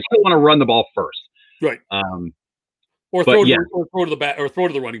butter. They still want to run the ball first. Right. or but throw yeah, or throw to the back or throw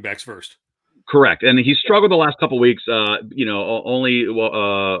to the running backs first. correct. And he struggled the last couple of weeks. Only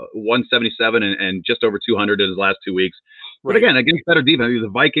 177 and just over 200 in his last 2 weeks. But again, against better defense, the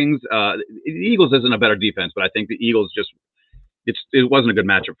Vikings, the Eagles isn't a better defense, but I think the Eagles it wasn't a good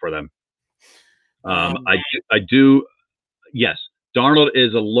matchup for them. I do. Yes, Darnold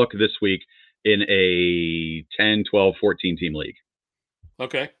is a look this week in a 10, 12, 14 team league.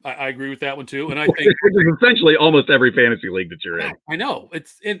 Okay, I agree with that one too, and I think essentially almost every fantasy league that you're in. I know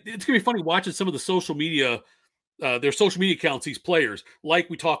it's gonna be funny watching some of the social media, their social media accounts. These players, like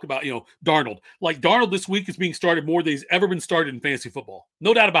we talked about, Darnold. Like Darnold this week is being started more than he's ever been started in fantasy football.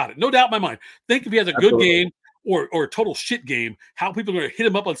 No doubt about it. No doubt in my mind. Think if he has a good game or a total shit game, how people are going to hit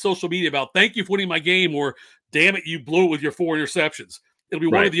him up on social media about thank you for winning my game or damn it, you blew it with your 4 interceptions. It'll be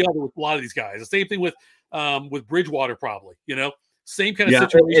one or the other with a lot of these guys. The same thing with Bridgewater, probably. Same kind of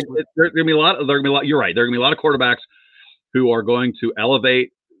situation. There's gonna be a lot. You're right. There are gonna be a lot of quarterbacks who are going to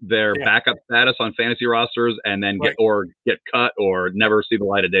elevate their backup status on fantasy rosters and then get cut or never see the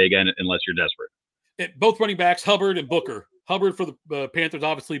light of day again unless you're desperate. Both running backs, Hubbard and Booker. Hubbard for the Panthers,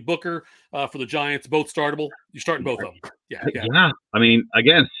 obviously. Booker for the Giants, both startable. You're starting both of them. Yeah. I mean,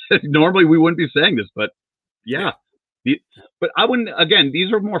 again, normally we wouldn't be saying this, but yeah. But I wouldn't. Again,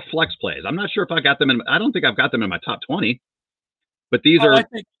 these are more flex plays. I'm not sure if I got them in. I don't think I've got them in my top 20. But these are.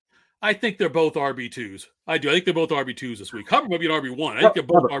 I think they're both RB2s. I do. I think they're both RB2s this week. Hubbard might be an RB1. I think they're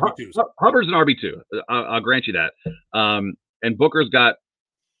both RB2s. Hubbard's an RB2. I'll grant you that. And Booker's got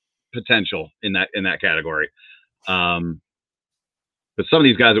potential in that category. But some of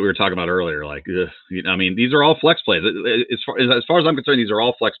these guys that we were talking about earlier, like, I mean, these are all flex plays. As far as I'm concerned, these are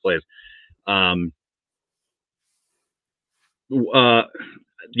all flex plays.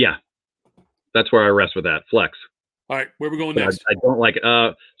 Yeah, that's where I rest with that flex. All right, where are we going next? I don't like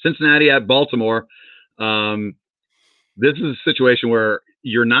it. Cincinnati at Baltimore. This is a situation where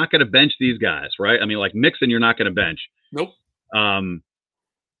you're not going to bench these guys, right? I mean, like Mixon, you're not going to bench. Nope. And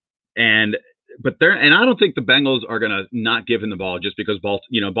I don't think the Bengals are going to not give him the ball just because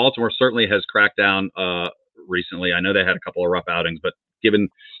Baltimore certainly has cracked down recently. I know they had a couple of rough outings, but given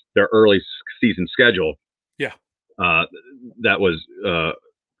their early season schedule, that was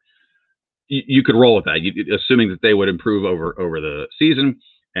you could roll with that, assuming that they would improve over the season.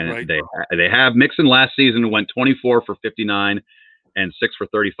 And they have. Mixon last season went 24 for 59 and 6 for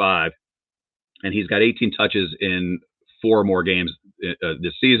 35, and he's got 18 touches in 4 more games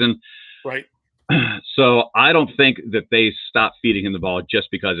this season. Right. So I don't think that they stop feeding him the ball just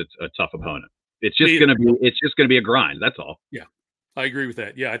because it's a tough opponent. It's just going to be a grind. That's all. Yeah, I agree with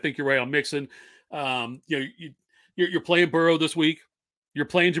that. Yeah, I think you're right on Mixon. You're playing Burrow this week. You're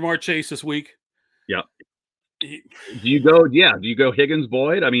playing Jamar Chase this week. Yeah. Do you go Higgins,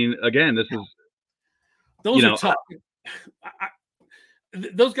 Boyd? I mean, again, those are tough.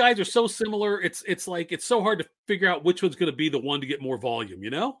 Those guys are so similar. It's like it's so hard to figure out which one's going to be the one to get more volume.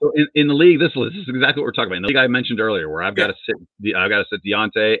 So in the league, this is exactly what we're talking about. In the league I mentioned earlier, where I've got to sit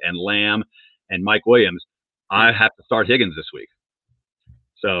Deontay and Lamb and Mike Williams. I have to start Higgins this week.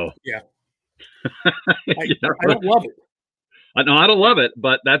 So yeah, I don't love it. No, I don't love it,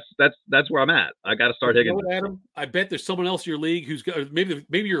 but that's where I'm at. I got to start Higgins. Adam, I bet there's someone else in your league who's got maybe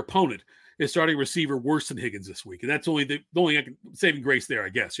your opponent is starting a receiver worse than Higgins this week, and that's the only saving grace there, I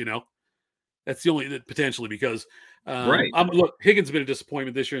guess. That's the only potentially because look, Higgins has been a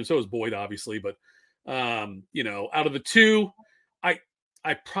disappointment this year, and so is Boyd, obviously. But out of the two, I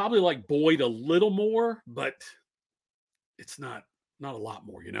probably like Boyd a little more, but it's not a lot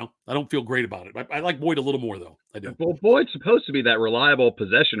more. I don't feel great about it. I like Boyd a little more though. I do. Well, Boyd's supposed to be that reliable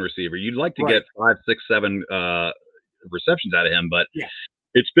possession receiver. You'd like to get 5, 6, 7 receptions out of him, but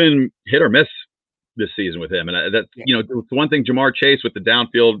it's been hit or miss this season with him. And the one thing, Jamar Chase with the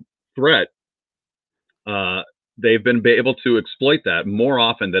downfield threat, they've been able to exploit that more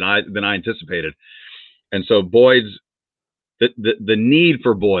often than I anticipated. And so Boyd's the need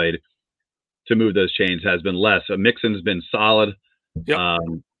for Boyd to move those chains has been less. Mixon's been solid. Yep.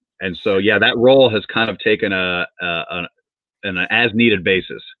 And so, that role has kind of taken an as needed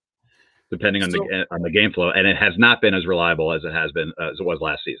basis, depending on the game flow, and it has not been as reliable as it was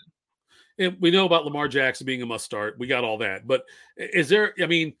last season. And we know about Lamar Jackson being a must start. We got all that, but is there? I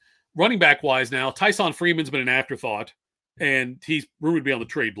mean, running back wise, now Tyson Freeman's been an afterthought, and he's rumored to be on the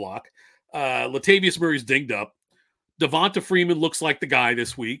trade block. Latavius Murray's dinged up. Devonta Freeman looks like the guy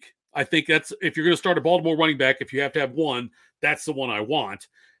this week. I think that's if you're going to start a Baltimore running back, if you have to have one, that's the one I want.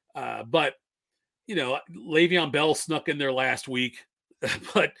 But Le'Veon Bell snuck in there last week,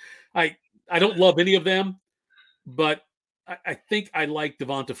 but I don't love any of them. But I think I like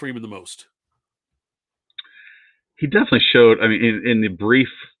Devonta Freeman the most. he definitely showed. I mean, in the brief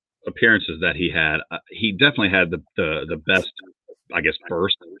appearances that he definitely had the best, I guess,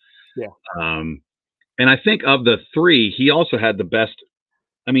 burst. Yeah. And I think of the three, he also had the best.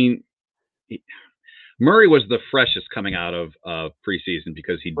 I mean, Murray was the freshest coming out of preseason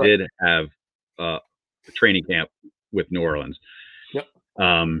because he did have a training camp with New Orleans. Yep.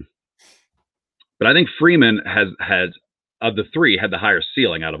 But I think Freeman has of the three had the higher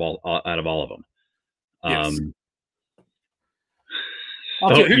ceiling out of all of them. Yes.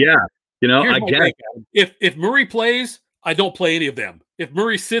 So yeah, I guess if Murray plays, I don't play any of them. If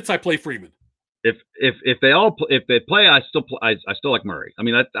Murray sits, I play Freeman. If they play, I still like Murray. I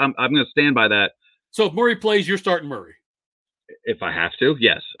mean, I'm going to stand by that. So if Murray plays, you're starting Murray. If I have to,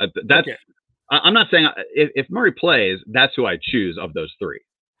 yes. Okay. I'm not saying if Murray plays, that's who I choose of those three.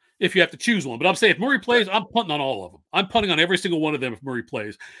 If you have to choose one, but I'm saying if Murray plays, I'm punting on all of them. I'm punting on every single one of them if Murray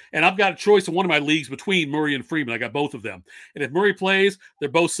plays, and I've got a choice in one of my leagues between Murray and Freeman. I got both of them, and if Murray plays, they're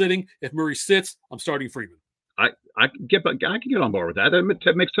both sitting. If Murray sits, I'm starting Freeman. I can get on board with that.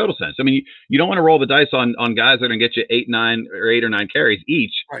 That makes total sense. I mean, you don't want to roll the dice on guys that are going to get you 8 or 9 carries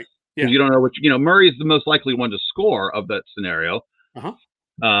each, right? Yeah. You don't know which. Murray is the most likely one to score of that scenario. But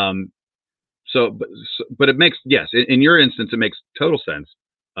it makes, yes, in your instance, it makes total sense.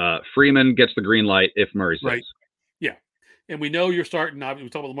 Freeman gets the green light if Murray sits. Right. Yeah, and we know you're starting. We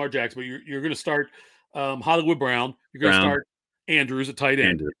talk about Lamar Jackson, but you're going to start Hollywood Brown. You're going to start Andrews at tight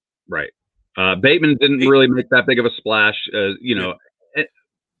end. Right. Bateman didn't really make that big of a splash.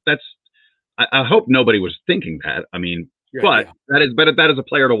 That's. I hope nobody was thinking that. I mean, that is a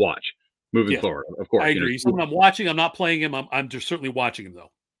player to watch moving forward. Of course, I agree. Someone I'm watching. I'm not playing him. I'm just certainly watching him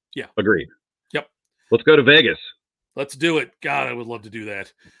though. Yeah. Agreed. Yep. Let's go to Vegas. Let's do it. God, I would love to do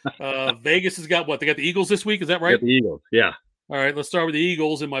that. Vegas has got what? They got the Eagles this week. Is that right? The Eagles. Yeah. All right. Let's start with the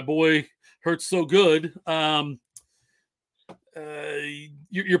Eagles. And my boy Hurts so good.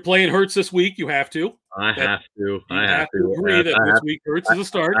 You're playing Hurts this week. You have to. I have to agree that this week Hurts is a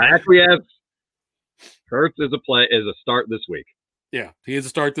start. I actually have Hurts is a start this week. Yeah, he is a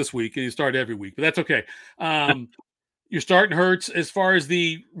start this week, and you start every week, but that's okay. You're starting Hurts. As far as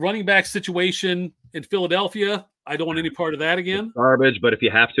the running back situation in Philadelphia, I don't want any part of that again. It's garbage, but if you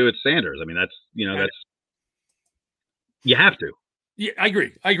have to, it's Sanders. I mean, that's you have to. Yeah, I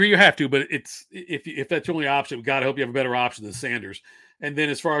agree. You have to, but it's if that's your only option, God, I hope you have a better option than Sanders. And then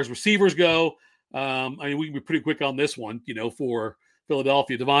as far as receivers go, I mean, we can be pretty quick on this one. For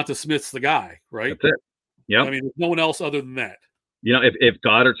Philadelphia, Devonta Smith's the guy, right? That's it. Yeah. I mean, there's no one else other than that. If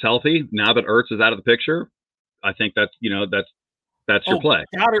Goddard's healthy, now that Ertz is out of the picture, I think that's your play.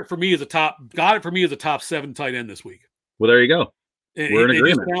 Goddard for me is a top 7 tight end this week. Well, there you go. We're in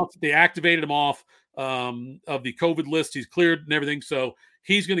agreement. They activated him off of the COVID list. He's cleared and everything, so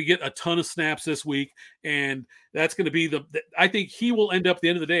he's going to get a ton of snaps this week, and that's going to be I think he will end up at the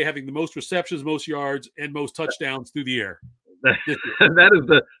end of the day having the most receptions, most yards, and most touchdowns through the air. That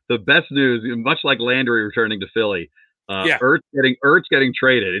is the best news. Much like Landry returning to Philly. Ertz getting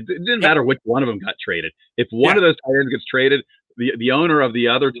traded. It didn't matter which one of them got traded. If one of those tight ends gets traded, the owner of the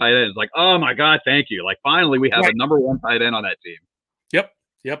other tight end is like, oh my God, thank you. Like finally we have a number 1 tight end on that team.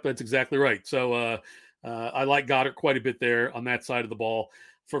 Yep, that's exactly right. So I like Goddard quite a bit there on that side of the ball.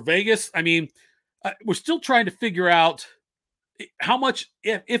 For Vegas, I mean, we're still trying to figure out how much,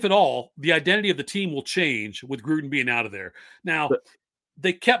 if at all, the identity of the team will change with Gruden being out of there. Now,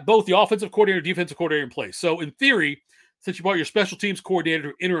 they kept both the offensive coordinator and defensive coordinator in place. So in theory, since you brought your special teams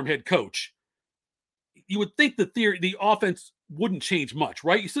coordinator, interim head coach, you would think the offense wouldn't change much,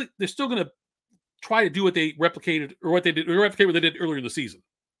 right? They're still going to try to do what they replicated or what they did, or replicate what they did earlier in the season.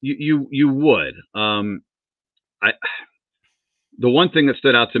 You would. The one thing that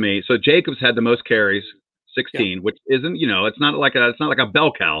stood out to me, so Jacobs had the most carries, 16, which isn't, it's not like a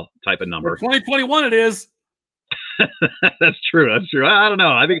bell cow type of number. For 2021 it is. That's true. I don't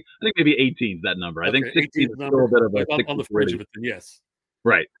know. I think maybe 18 is that number. I think 16 is a little bit of on the fringe of it. Yes.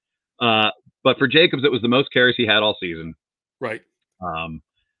 Right. But for Jacobs, it was the most carries he had all season. Right.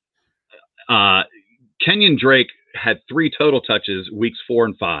 Kenyon Drake had 3 total touches weeks 4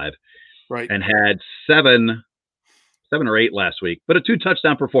 and 5. Right. And had 7 or 8 last week, but a 2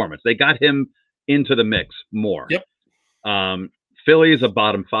 touchdown performance. They got him into the mix more. Yep. Philly is a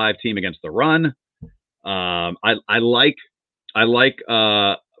bottom 5 team against the run. I like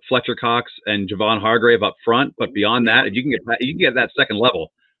Fletcher Cox and Javon Hargrave up front, but beyond that, if you can get that second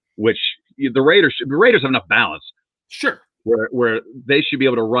level, which the Raiders have enough balance. Sure. Where they should be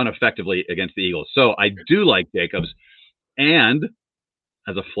able to run effectively against the Eagles. So I do like Jacobs, and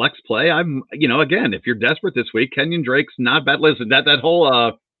as a flex play, I'm again, if you're desperate this week, Kenyon Drake's not bad. Listen, that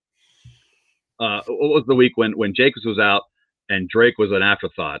whole what was the week when Jacobs was out and Drake was an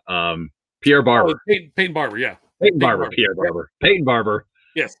afterthought? Pierre Barber. Oh, Peyton Barber, yeah. Peyton Barber. Pierre Barber. Yep. Peyton Barber.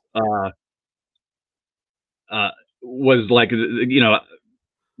 Yes. Was like,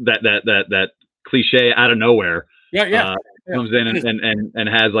 that cliche out of nowhere. Yeah. Comes in and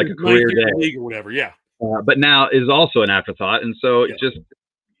has like a career day league or whatever. Yeah. But now is also an afterthought. And so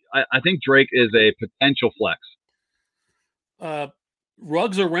I think Drake is a potential flex.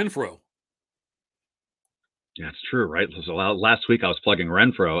 Ruggs or Renfro? Yeah, it's true, right? So last week I was plugging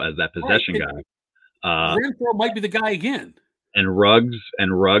Renfro as that possession guy. Renfro might be the guy again. And Ruggs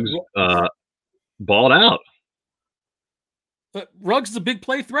balled out. But Ruggs is a big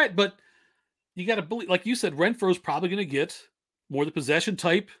play threat, but you got to believe, like you said, Renfro's probably going to get more the possession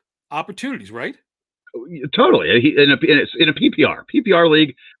type opportunities, right? Totally. In a PPR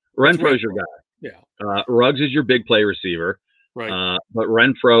league, Renfro's your guy. Yeah. Ruggs is your big play receiver. Right. But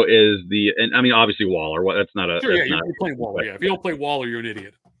Renfro is obviously Waller. That's not a. Sure, yeah, you're playing Waller. Yeah. If you don't play Waller, you're an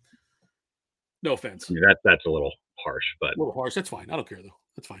idiot. No offense. I mean, that's a little harsh, but. A little harsh. That's fine. I don't care, though.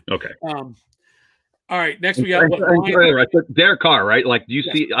 That's fine. Okay. All right. Next, we got Derek Carr, right? Like, do you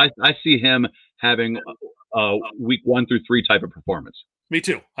see? I see him having a week 1 through 3 type of performance. Me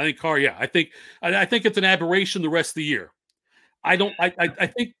too. I think Carr. Yeah, I think it's an aberration the rest of the year. I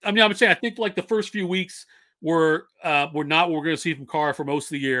think like the first few weeks were not what we're going to see from Carr for most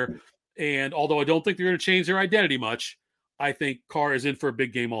of the year. And although I don't think they're going to change their identity much, I think Carr is in for a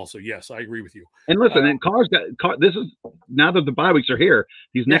big game also. Yes, I agree with you. And listen, and Carr, this is now that the bye weeks are here,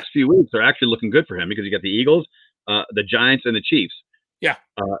 these next few weeks are actually looking good for him because you got the Eagles, the Giants, and the Chiefs. Yeah.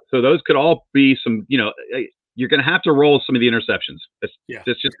 So those could all be some, you're going to have to roll some of the interceptions.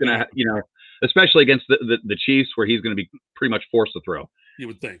 It's just going to, especially against the Chiefs where he's going to be pretty much forced to throw. You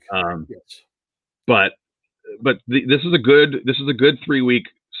would think. Yes. But this is a good 3-week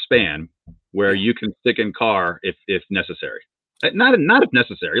span where you can stick in Carr if necessary. Not if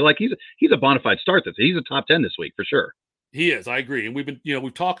necessary. Like he's a bona fide start. He's a top 10 this week for sure. He is. I agree. And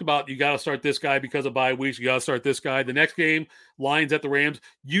we've talked about you got to start this guy because of bye weeks. You got to start this guy. The next game, Lions at the Rams.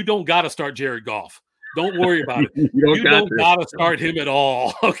 You don't got to start Jared Goff. Don't worry about it. you don't got to start him at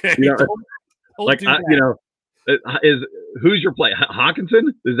all. Okay. Who's your play?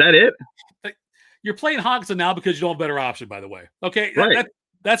 Hawkinson? Is that it? You're playing Hawkinson now because you don't have a better option, by the way. Okay. Right.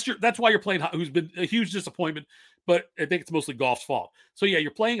 That's why you're playing, who's been a huge disappointment, but I think it's mostly Goff's fault. So yeah,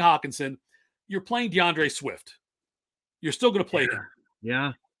 you're playing Hawkinson. You're playing DeAndre Swift. You're still going to play him.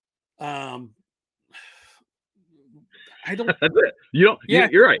 Yeah. I don't. That's it. You're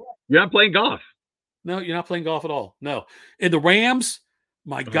right. You're not playing Goff. No, you're not playing Goff at all. No. And the Rams,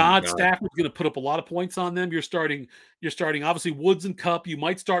 my God, Stafford's going to put up a lot of points on them. You're starting obviously Woods and Kupp. You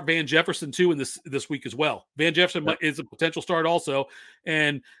might start Van Jefferson too in this week as well. Van Jefferson is a potential start also.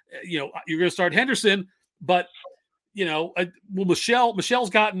 And you're going to start Henderson, but Michelle's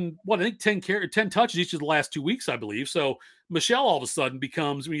gotten I think 10 touches each of the last 2 weeks, I believe. So Michelle all of a sudden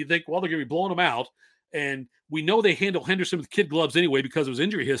becomes, when you think, well, they're going to be blowing him out. And we know they handle Henderson with kid gloves anyway because of his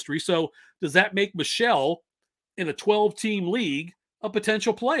injury history. So does that make Michelle in a 12-team league a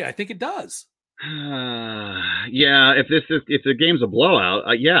potential play? I think it does. Yeah, if the game's a blowout,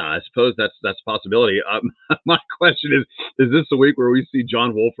 I suppose that's a possibility. My question is this a week where we see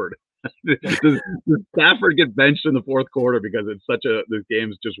John Wolford? does Stafford get benched in the fourth quarter because this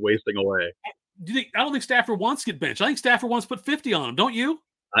game's just wasting away? I don't think Stafford wants to get benched. I think Stafford wants to put 50 on him, don't you?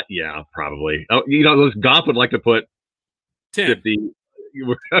 Yeah, probably. Oh, Goff would like to put 10. 50.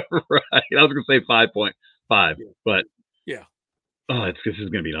 Right. I was going to say 5.5, but yeah. Oh, this is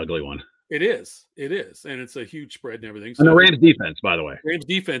going to be an ugly one. It is, and it's a huge spread and everything. So, and the Rams defense, by the way. Rams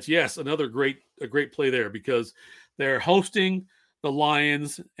defense, yes, another great play there because they're hosting the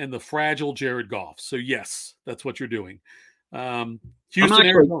Lions and the fragile Jared Goff. So yes, that's what you're doing. Houston,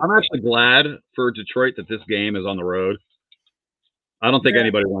 I'm actually glad for Detroit that this game is on the road. I don't think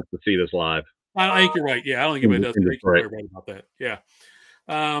anybody wants to see this live. I think you're right. Yeah, I don't think anybody does. I think you're right about that. Yeah.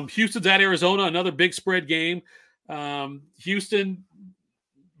 Houston's at Arizona, another big spread game. Houston,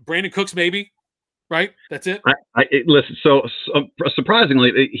 Brandon Cooks, maybe, right? That's it. Listen. So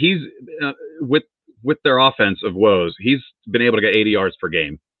surprisingly, he's with their offense of woes, he's been able to get 80 yards per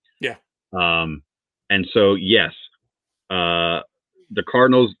game. Yeah. And so yes, the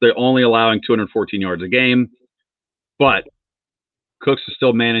Cardinals, they're only allowing 214 yards a game, but Cooks is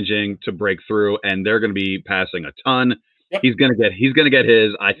still managing to break through, and they're going to be passing a ton. Yep. He's going to get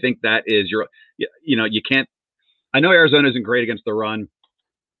his. I think that is you can't. I know Arizona isn't great against the run,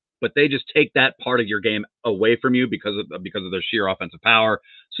 but they just take that part of your game away from you because of their sheer offensive power.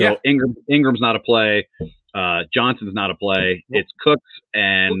 So Ingram's not a play. Johnson's not a play. It's Cooks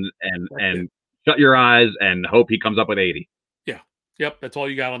and shut your eyes and hope he comes up with 80. Yeah. Yep. That's all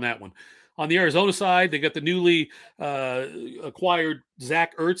you got on that one. On the Arizona side, they got the newly acquired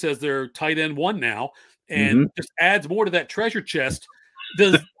Zach Ertz as their tight end 1 now, and just adds more to that treasure chest.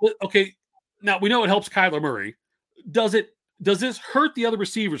 Okay, now we know it helps Kyler Murray. Does this hurt the other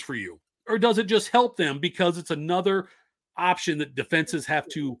receivers for you, or does it just help them because it's another option that defenses have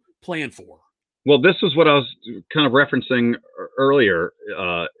to plan for? Well, this is what I was kind of referencing earlier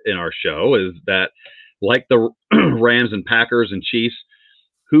in our show, is that like the Rams and Packers and Chiefs,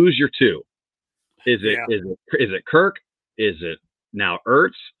 who's your 2? Is it Kirk? Is it now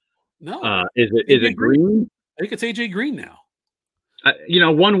Ertz? No. Is it Green? I think it's AJ Green now.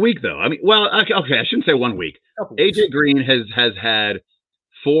 1 week though. I mean, well, okay, I shouldn't say 1 week. AJ Green has had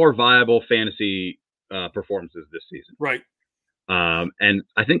 4 viable fantasy performances this season. Right. And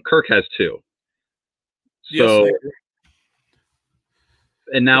I think Kirk has 2. Yes, so,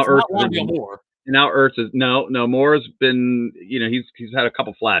 and now Ertz more. Now Ertz is no. Moore's been, he's had a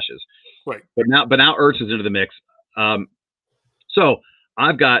couple flashes. Right. But now Ertz is into the mix. So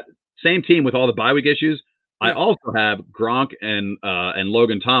I've got same team with all the bye week issues. Yeah. I also have Gronk and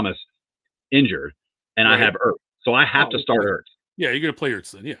Logan Thomas injured, and right. I have Ertz. So I have to start Ertz. Yeah, you're going to play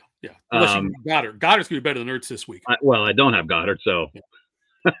Ertz then. Yeah. Unless you Goddard. Goddard's going to be better than Ertz this week. I don't have Goddard, so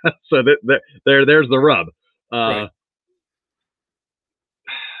so there's the rub. Right.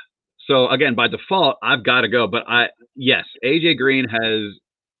 So again, by default, I've got to go. But yes, AJ Green has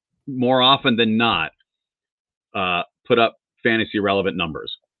more often than not put up fantasy relevant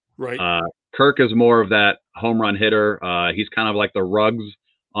numbers. Right. Kirk is more of that home run hitter. He's kind of like the Ruggs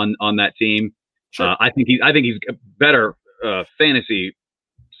on that team. Sure. I think he's better fantasy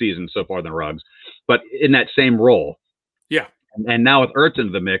season so far than Ruggs, but in that same role. Yeah. And now with Ertz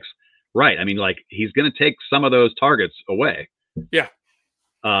into the mix, right? I mean, like he's going to take some of those targets away. Yeah.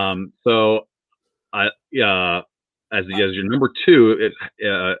 So as your number 2,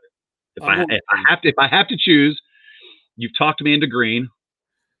 if I have to choose, you've talked me into Green.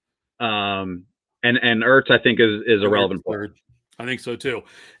 And Ertz, I think is a relevant player. I think so too.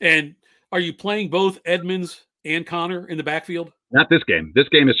 And are you playing both Edmonds and Connor in the backfield? Not this game. This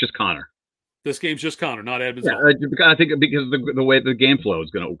game is just Connor. This game's just Connor, not Edmonds. Yeah, I think because the way the game flow is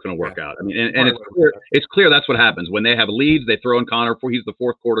going to work out. I mean, and it's clear that's what happens when they have leads. They throw in Connor. He's the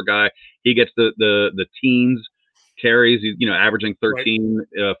fourth quarter guy. He gets the teens carries. He's averaging 13,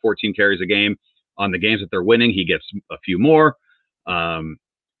 14 carries a game. On the games that they're winning, he gets a few more.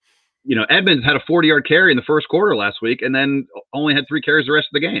 Edmonds had a 40-yard carry in the first quarter last week, and then only had 3 carries the rest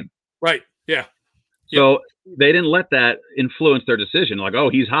of the game. Right. Yeah. So they didn't let that influence their decision. Like, oh,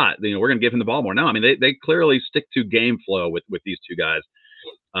 he's hot. We're going to give him the ball more. No, I mean, they clearly stick to game flow with these 2 guys.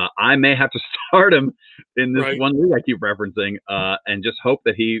 I may have to start him in this one league I keep referencing, and just hope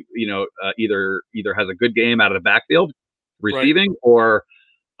that he, either has a good game out of the backfield receiving, or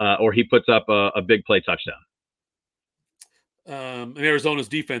he puts up a big play touchdown. And Arizona's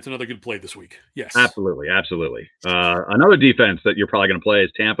defense, another good play this week. Yes, absolutely. Another defense that you're probably going to play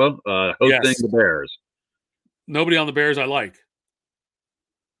is Tampa, hosting the Bears. Nobody on the Bears I like.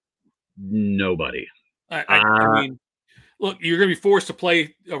 Nobody. I mean, look, you're going to be forced to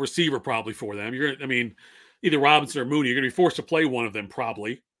play a receiver probably for them. Either Robinson or Mooney. You're going to be forced to play one of them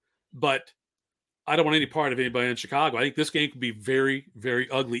probably. But I don't want any part of anybody in Chicago. I think this game could be very, very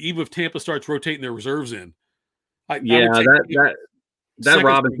ugly, even if Tampa starts rotating their reserves in. That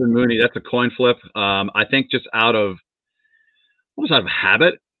Robinson Mooney, that's a coin flip. I think just out of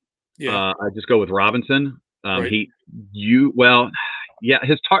habit, I just go with Robinson. His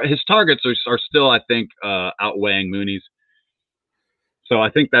targets are still, I think, outweighing Mooney's. So I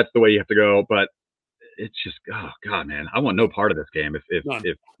think that's the way you have to go. But it's just, oh God, man, I want no part of this game if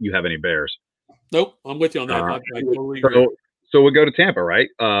you have any Bears. Nope, I'm with you on that. I totally agree. So we go to Tampa, right?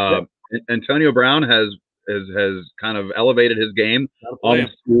 Antonio Brown has kind of elevated his game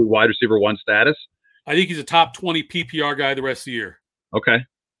almost to wide receiver 1 status. I think he's a top 20 PPR guy the rest of the year. Okay.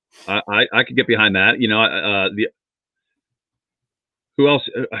 I could get behind that. Who else?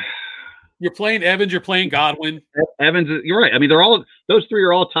 You're playing Evans. You're playing Godwin. Evans, you're right. I mean, those 3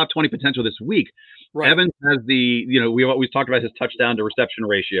 are all top 20 potential this week. Right. Evans has we always talked about his touchdown to reception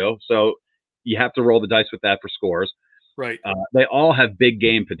ratio. So you have to roll the dice with that for scores. Right. They all have big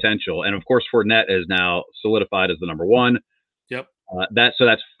game potential. And of course, Fournette is now solidified as the number 1. Yep. That's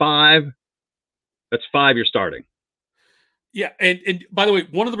 5. That's 5 you're starting. Yeah. And by the way,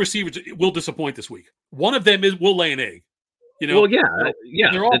 one of the receivers will disappoint this week. One of them will lay an egg. Well, yeah.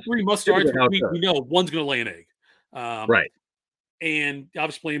 They're all 3 must starts. We know one's going to lay an egg. Right. and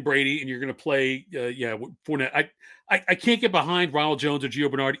obviously playing Brady, and you're going to play, Fournette. I can't get behind Ronald Jones or Gio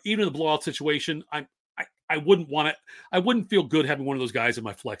Bernard, even in the blowout situation. I wouldn't want it. I wouldn't feel good having one of those guys in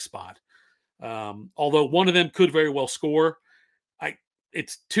my flex spot. Although one of them could very well score.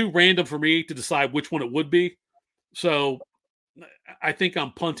 It's too random for me to decide which one it would be. So I think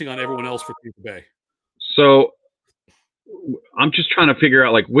I'm punting on everyone else for Tampa Bay. So I'm just trying to figure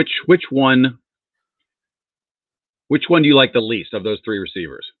out like which one do you like the least of those three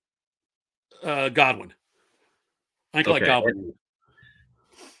receivers? Godwin. I think I like Godwin.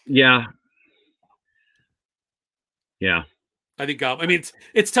 Yeah. I think Godwin. I mean,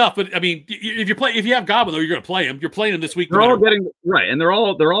 it's tough, but I mean, if you have Godwin, though, you're going to play him. You're playing him this week. They're all getting right, and they're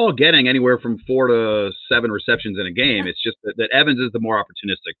all getting anywhere from 4 to 7 receptions in a game. It's just that Evans is the more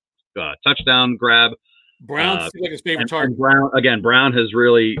opportunistic touchdown grab. Brown seems like his favorite target. Brown has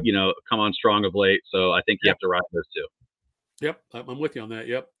really come on strong of late, so I think you have to ride those two. Yep, I'm with you on that.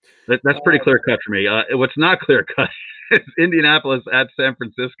 Yep, that's pretty clear cut for me. What's not clear cut is Indianapolis at San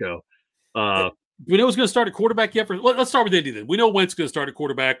Francisco. Do we know who's going to start at quarterback yet? Let's start with Indy then. We know Wentz is going to start at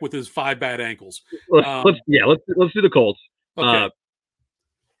quarterback with his 5 bad ankles. Let's do the Colts. Okay.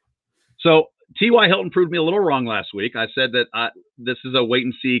 So T.Y. Hilton proved me a little wrong last week. I said that this is a wait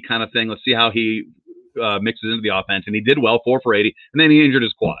and see kind of thing. Let's see how he mixes into the offense, and he did well, 4 for 80, and then he injured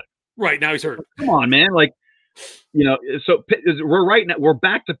his quad. Right, now he's hurt. Come on, man! So we're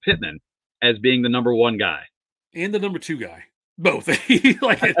back to Pittman as being the number 1 guy and the number 2 guy. Both. He's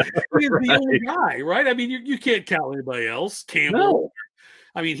the only guy, right? I mean, you can't count anybody else. Campbell. No.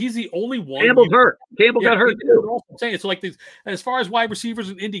 I mean, he's the only one. Campbell's hurt. Campbell got hurt too. I'm saying so. Like as far as wide receivers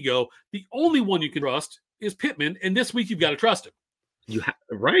in Indy go, the only one you can trust is Pittman, and this week you've got to trust him.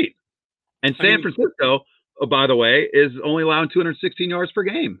 Right. And San Francisco, by the way, is only allowing 216 yards per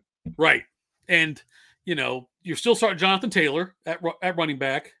game. Right. And you're still starting Jonathan Taylor at running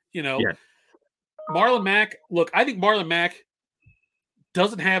back. Yes. Marlon Mack. Look, I think Marlon Mack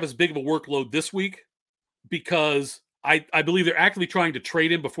doesn't have as big of a workload this week because I believe they're actively trying to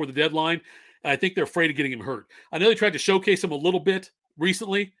trade him before the deadline. And I think they're afraid of getting him hurt. I know they tried to showcase him a little bit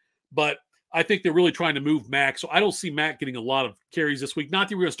recently, but I think they're really trying to move Mack. So I don't see Mack getting a lot of carries this week. Not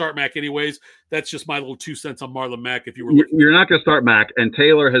that we're going to start Mack anyways. That's just my little 2 cents on Marlon Mack. If you're not going to start Mack, and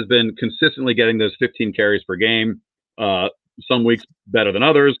Taylor has been consistently getting those 15 carries per game. Some weeks better than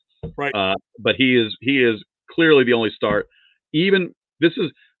others. Right. But he is clearly the only start. This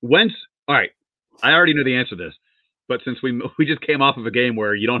is Wentz. All right, I already knew the answer to this, but since we just came off of a game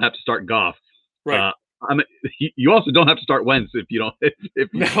where you don't have to start Goff, right? You also don't have to start Wentz if you don't. If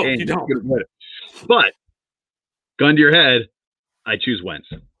you don't. But gun to your head, I choose Wentz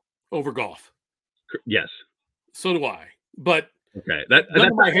over Goff. Yes. So do I. But okay, that's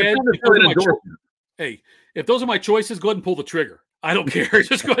my head. Hey, if those are my choices, go ahead and pull the trigger. I don't care.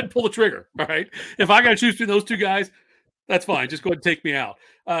 Just go ahead and pull the trigger. All right. If I got to choose between those 2 guys, that's fine. Just go ahead and take me out.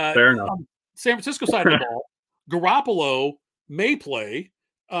 Fair enough. San Francisco side of the ball, Garoppolo may play.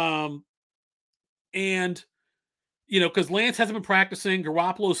 And, because Lance hasn't been practicing,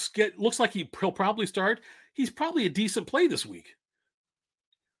 Garoppolo looks like he'll probably start. He's probably a decent play this week.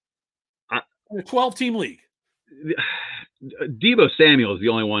 In a 12-team league. Deebo Samuel is the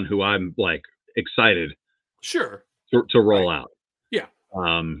only one who I'm excited. Sure. To roll out. Yeah.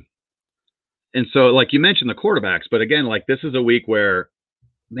 And so, like you mentioned, the quarterbacks, but again, this is a week where,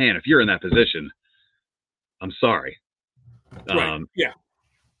 man, if you're in that position, I'm sorry. Right. Yeah.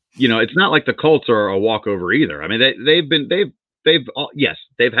 It's not like the Colts are a walkover either. I mean, they've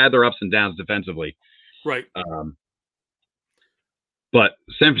had their ups and downs defensively. Right. But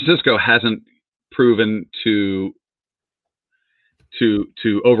San Francisco hasn't proven to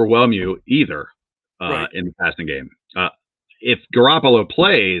overwhelm you either in the passing game. If Garoppolo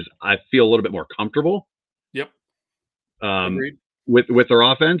plays, I feel a little bit more comfortable. Yep. Agreed. With their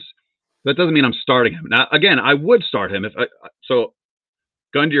offense. That doesn't mean I'm starting him. Now, again, I would start him so.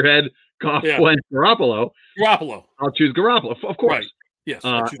 Gun to your head, Goff, Wentz, Garoppolo. I'll choose Garoppolo, of course. Right. Yes.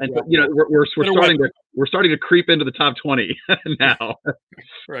 And we're starting to creep into the top 20 now.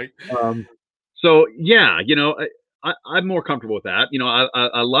 Right. So yeah, I'm more comfortable with that.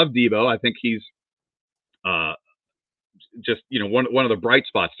 I love Deebo. I think he's just one of the bright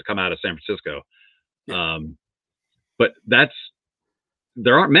spots to come out of San Francisco. Yeah. But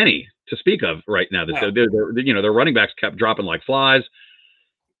there aren't many to speak of right now. That their running backs kept dropping like flies.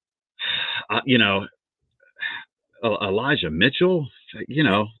 Elijah Mitchell.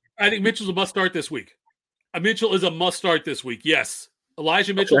 I think Mitchell's a must start this week. Mitchell is a must start this week. Yes,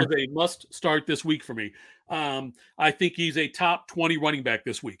 Elijah Mitchell is a must start this week for me. I think he's a top 20 running back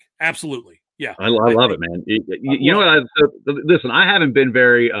this week. Absolutely. Yeah, I love it, man. You know what? Listen, I haven't been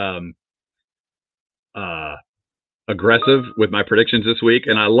very aggressive with my predictions this week,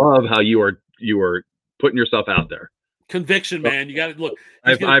 and I love how you are putting yourself out there. Conviction, man. You got to look.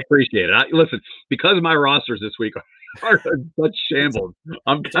 I appreciate it. Listen, because my rosters this week are such shambles.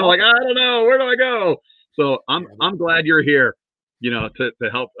 I'm kind of like, I don't know, where do I go? So I'm glad you're here, to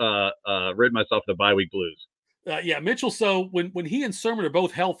help rid myself of the bye week blues. Mitchell. So when he and Sermon are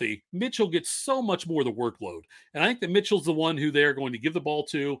both healthy, Mitchell gets so much more of the workload. And I think that Mitchell's the one who they're going to give the ball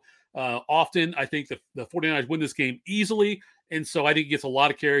to often. I think the 49ers win this game easily. And so I think he gets a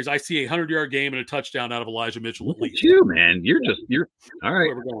lot of carries. I see a 100-yard game and a touchdown out of Elijah Mitchell. Look at you, man. You're all right.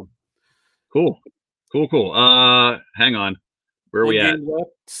 Where we're going. Cool. Hang on. Where are we at?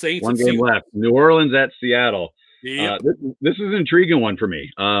 Saints. One game left. New Orleans at Seattle. Yep. This is an intriguing one for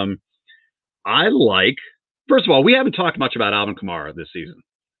me. First of all, we haven't talked much about Alvin Kamara this season.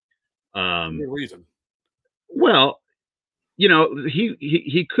 Good reason. Well,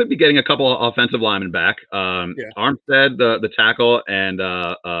 he could be getting a couple of offensive linemen back. Armstead, the tackle, and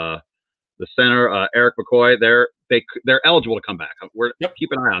the center, Eric McCoy. They're eligible to come back.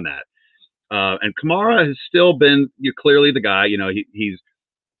 Keep an eye on that. And Kamara has still been clearly the guy. He's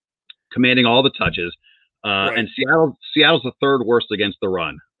commanding all the touches. And Seattle's the third worst against the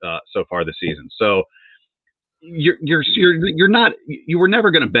run so far this season. So you were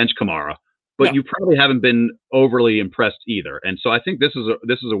never going to bench Kamara, but you probably haven't been overly impressed either. And so I think this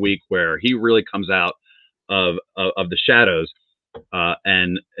is a week where he really comes out of the shadows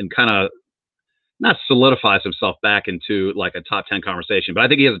and kind of not solidifies himself back into like a top 10 conversation, but I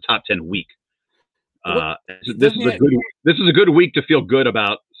think he has a top 10 week. This is a good week to feel good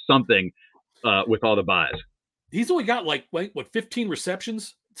about something with all the buys. He's only got 15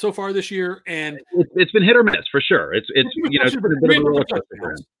 receptions so far this year, and it's been hit or miss for sure. It's been a bit of a roller coaster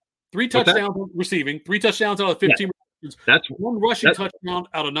for him. 3 touchdowns receiving, 3 touchdowns out of 15 receptions. That's one rushing touchdown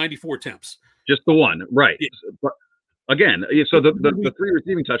out of 94 attempts. Just the one, right? Yeah. But again, so the 3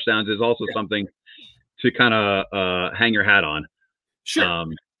 receiving touchdowns is also something to kind of hang your hat on. Sure.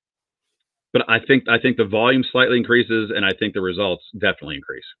 But I think the volume slightly increases, and I think the results definitely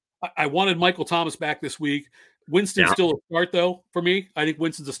increase. I wanted Michael Thomas back this week. Winston's still a start, though, for me. I think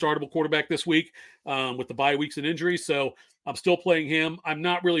Winston's a startable quarterback this week with the bye weeks and injuries. So I'm still playing him. I'm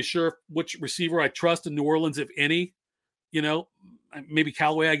not really sure which receiver I trust in New Orleans, if any. Maybe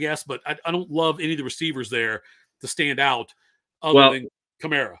Callaway, I guess. But I don't love any of the receivers there to stand out other than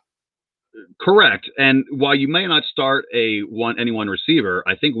Kamara. Correct. And while you may not start any one receiver,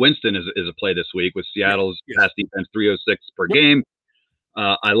 I think Winston is a play this week with Seattle's pass defense 306 per game.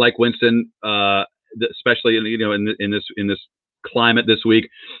 I like Winston, especially in this climate this week.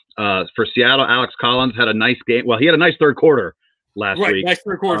 For Seattle, Alex Collins had a nice game. Well, he had a nice third quarter last week. Nice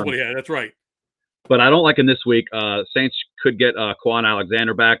third quarter is what he had. That's right. But I don't like him this week. Saints could get Quan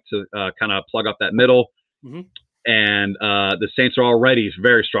Alexander back to kind of plug up that middle. Mm-hmm. And the Saints are already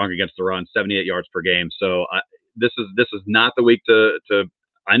very strong against the run, 78 yards per game. So this is not the week to.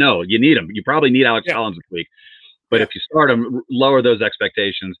 I know you need him. You probably need Alex Collins this week. But if you start him, lower those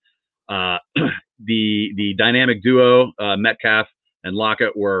expectations. The dynamic duo, Metcalf and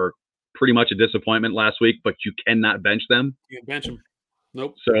Lockett, were pretty much a disappointment last week, but you cannot bench them. You can't bench them.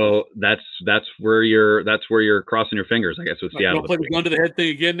 Nope. So that's where you're crossing your fingers, I guess, with Seattle. You'll play the gun to the head thing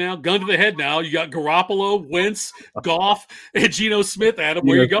again now. Gun to the head now. You got Garoppolo, Wentz, Goff, and Geno Smith. Adam,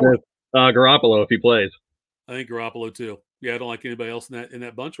 where you going? Garoppolo if he plays. I think Garoppolo too. Yeah, I don't like anybody else in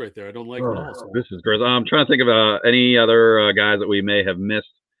that bunch right there. I don't like them all. So. This is gross. I'm trying to think of any other guys that we may have missed.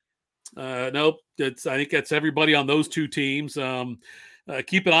 Nope. I think that's everybody on those two teams.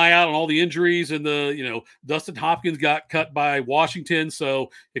 Keep an eye out on all the injuries, and Dustin Hopkins got cut by Washington.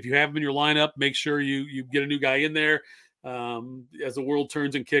 So if you have him in your lineup, make sure you get a new guy in there. As the world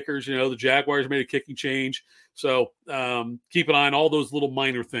turns in kickers, the Jaguars made a kicking change. So keep an eye on all those little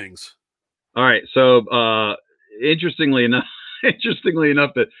minor things. All right. So interestingly enough,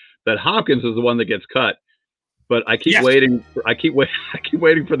 that Hopkins is the one that gets cut, but I keep waiting. I keep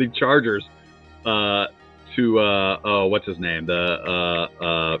waiting for the Chargers to what's his name?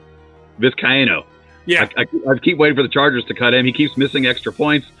 The Vizcaino. Yeah. I keep waiting for the Chargers to cut him. He keeps missing extra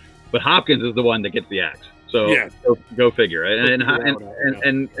points, but Hopkins is the one that gets the axe. So go figure.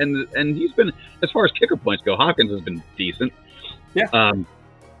 And he's been, as far as kicker points go, Hopkins has been decent. Yeah.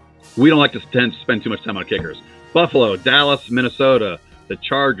 We don't like to tend to spend too much time on kickers. Buffalo, Dallas, Minnesota, the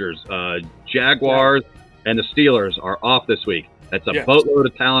Chargers, Jaguars, and the Steelers are off this week. That's a boatload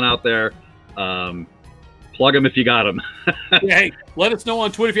of talent out there. Plug him if you got him. Yeah, hey, let us know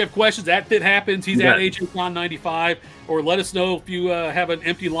on Twitter if you have questions. At Fit Happens, he's at AJCon95. Or let us know if you have an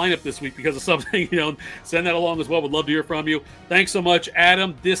empty lineup this week because of something. Send that along as well. Would love to hear from you. Thanks so much,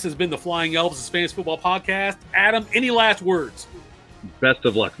 Adam. This has been the Flying Elvises Fantasy Football Podcast. Adam, any last words? Best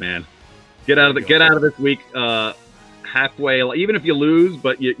of luck, man. Get out of this week halfway. Even if you lose,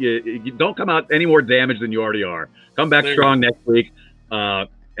 but you don't come out any more damaged than you already are. Come back strong next week.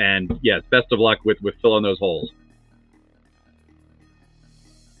 And yes, best of luck with filling those holes.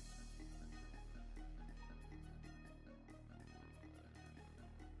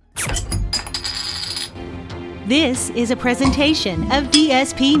 This is a presentation of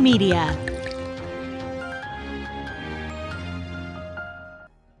DSP Media.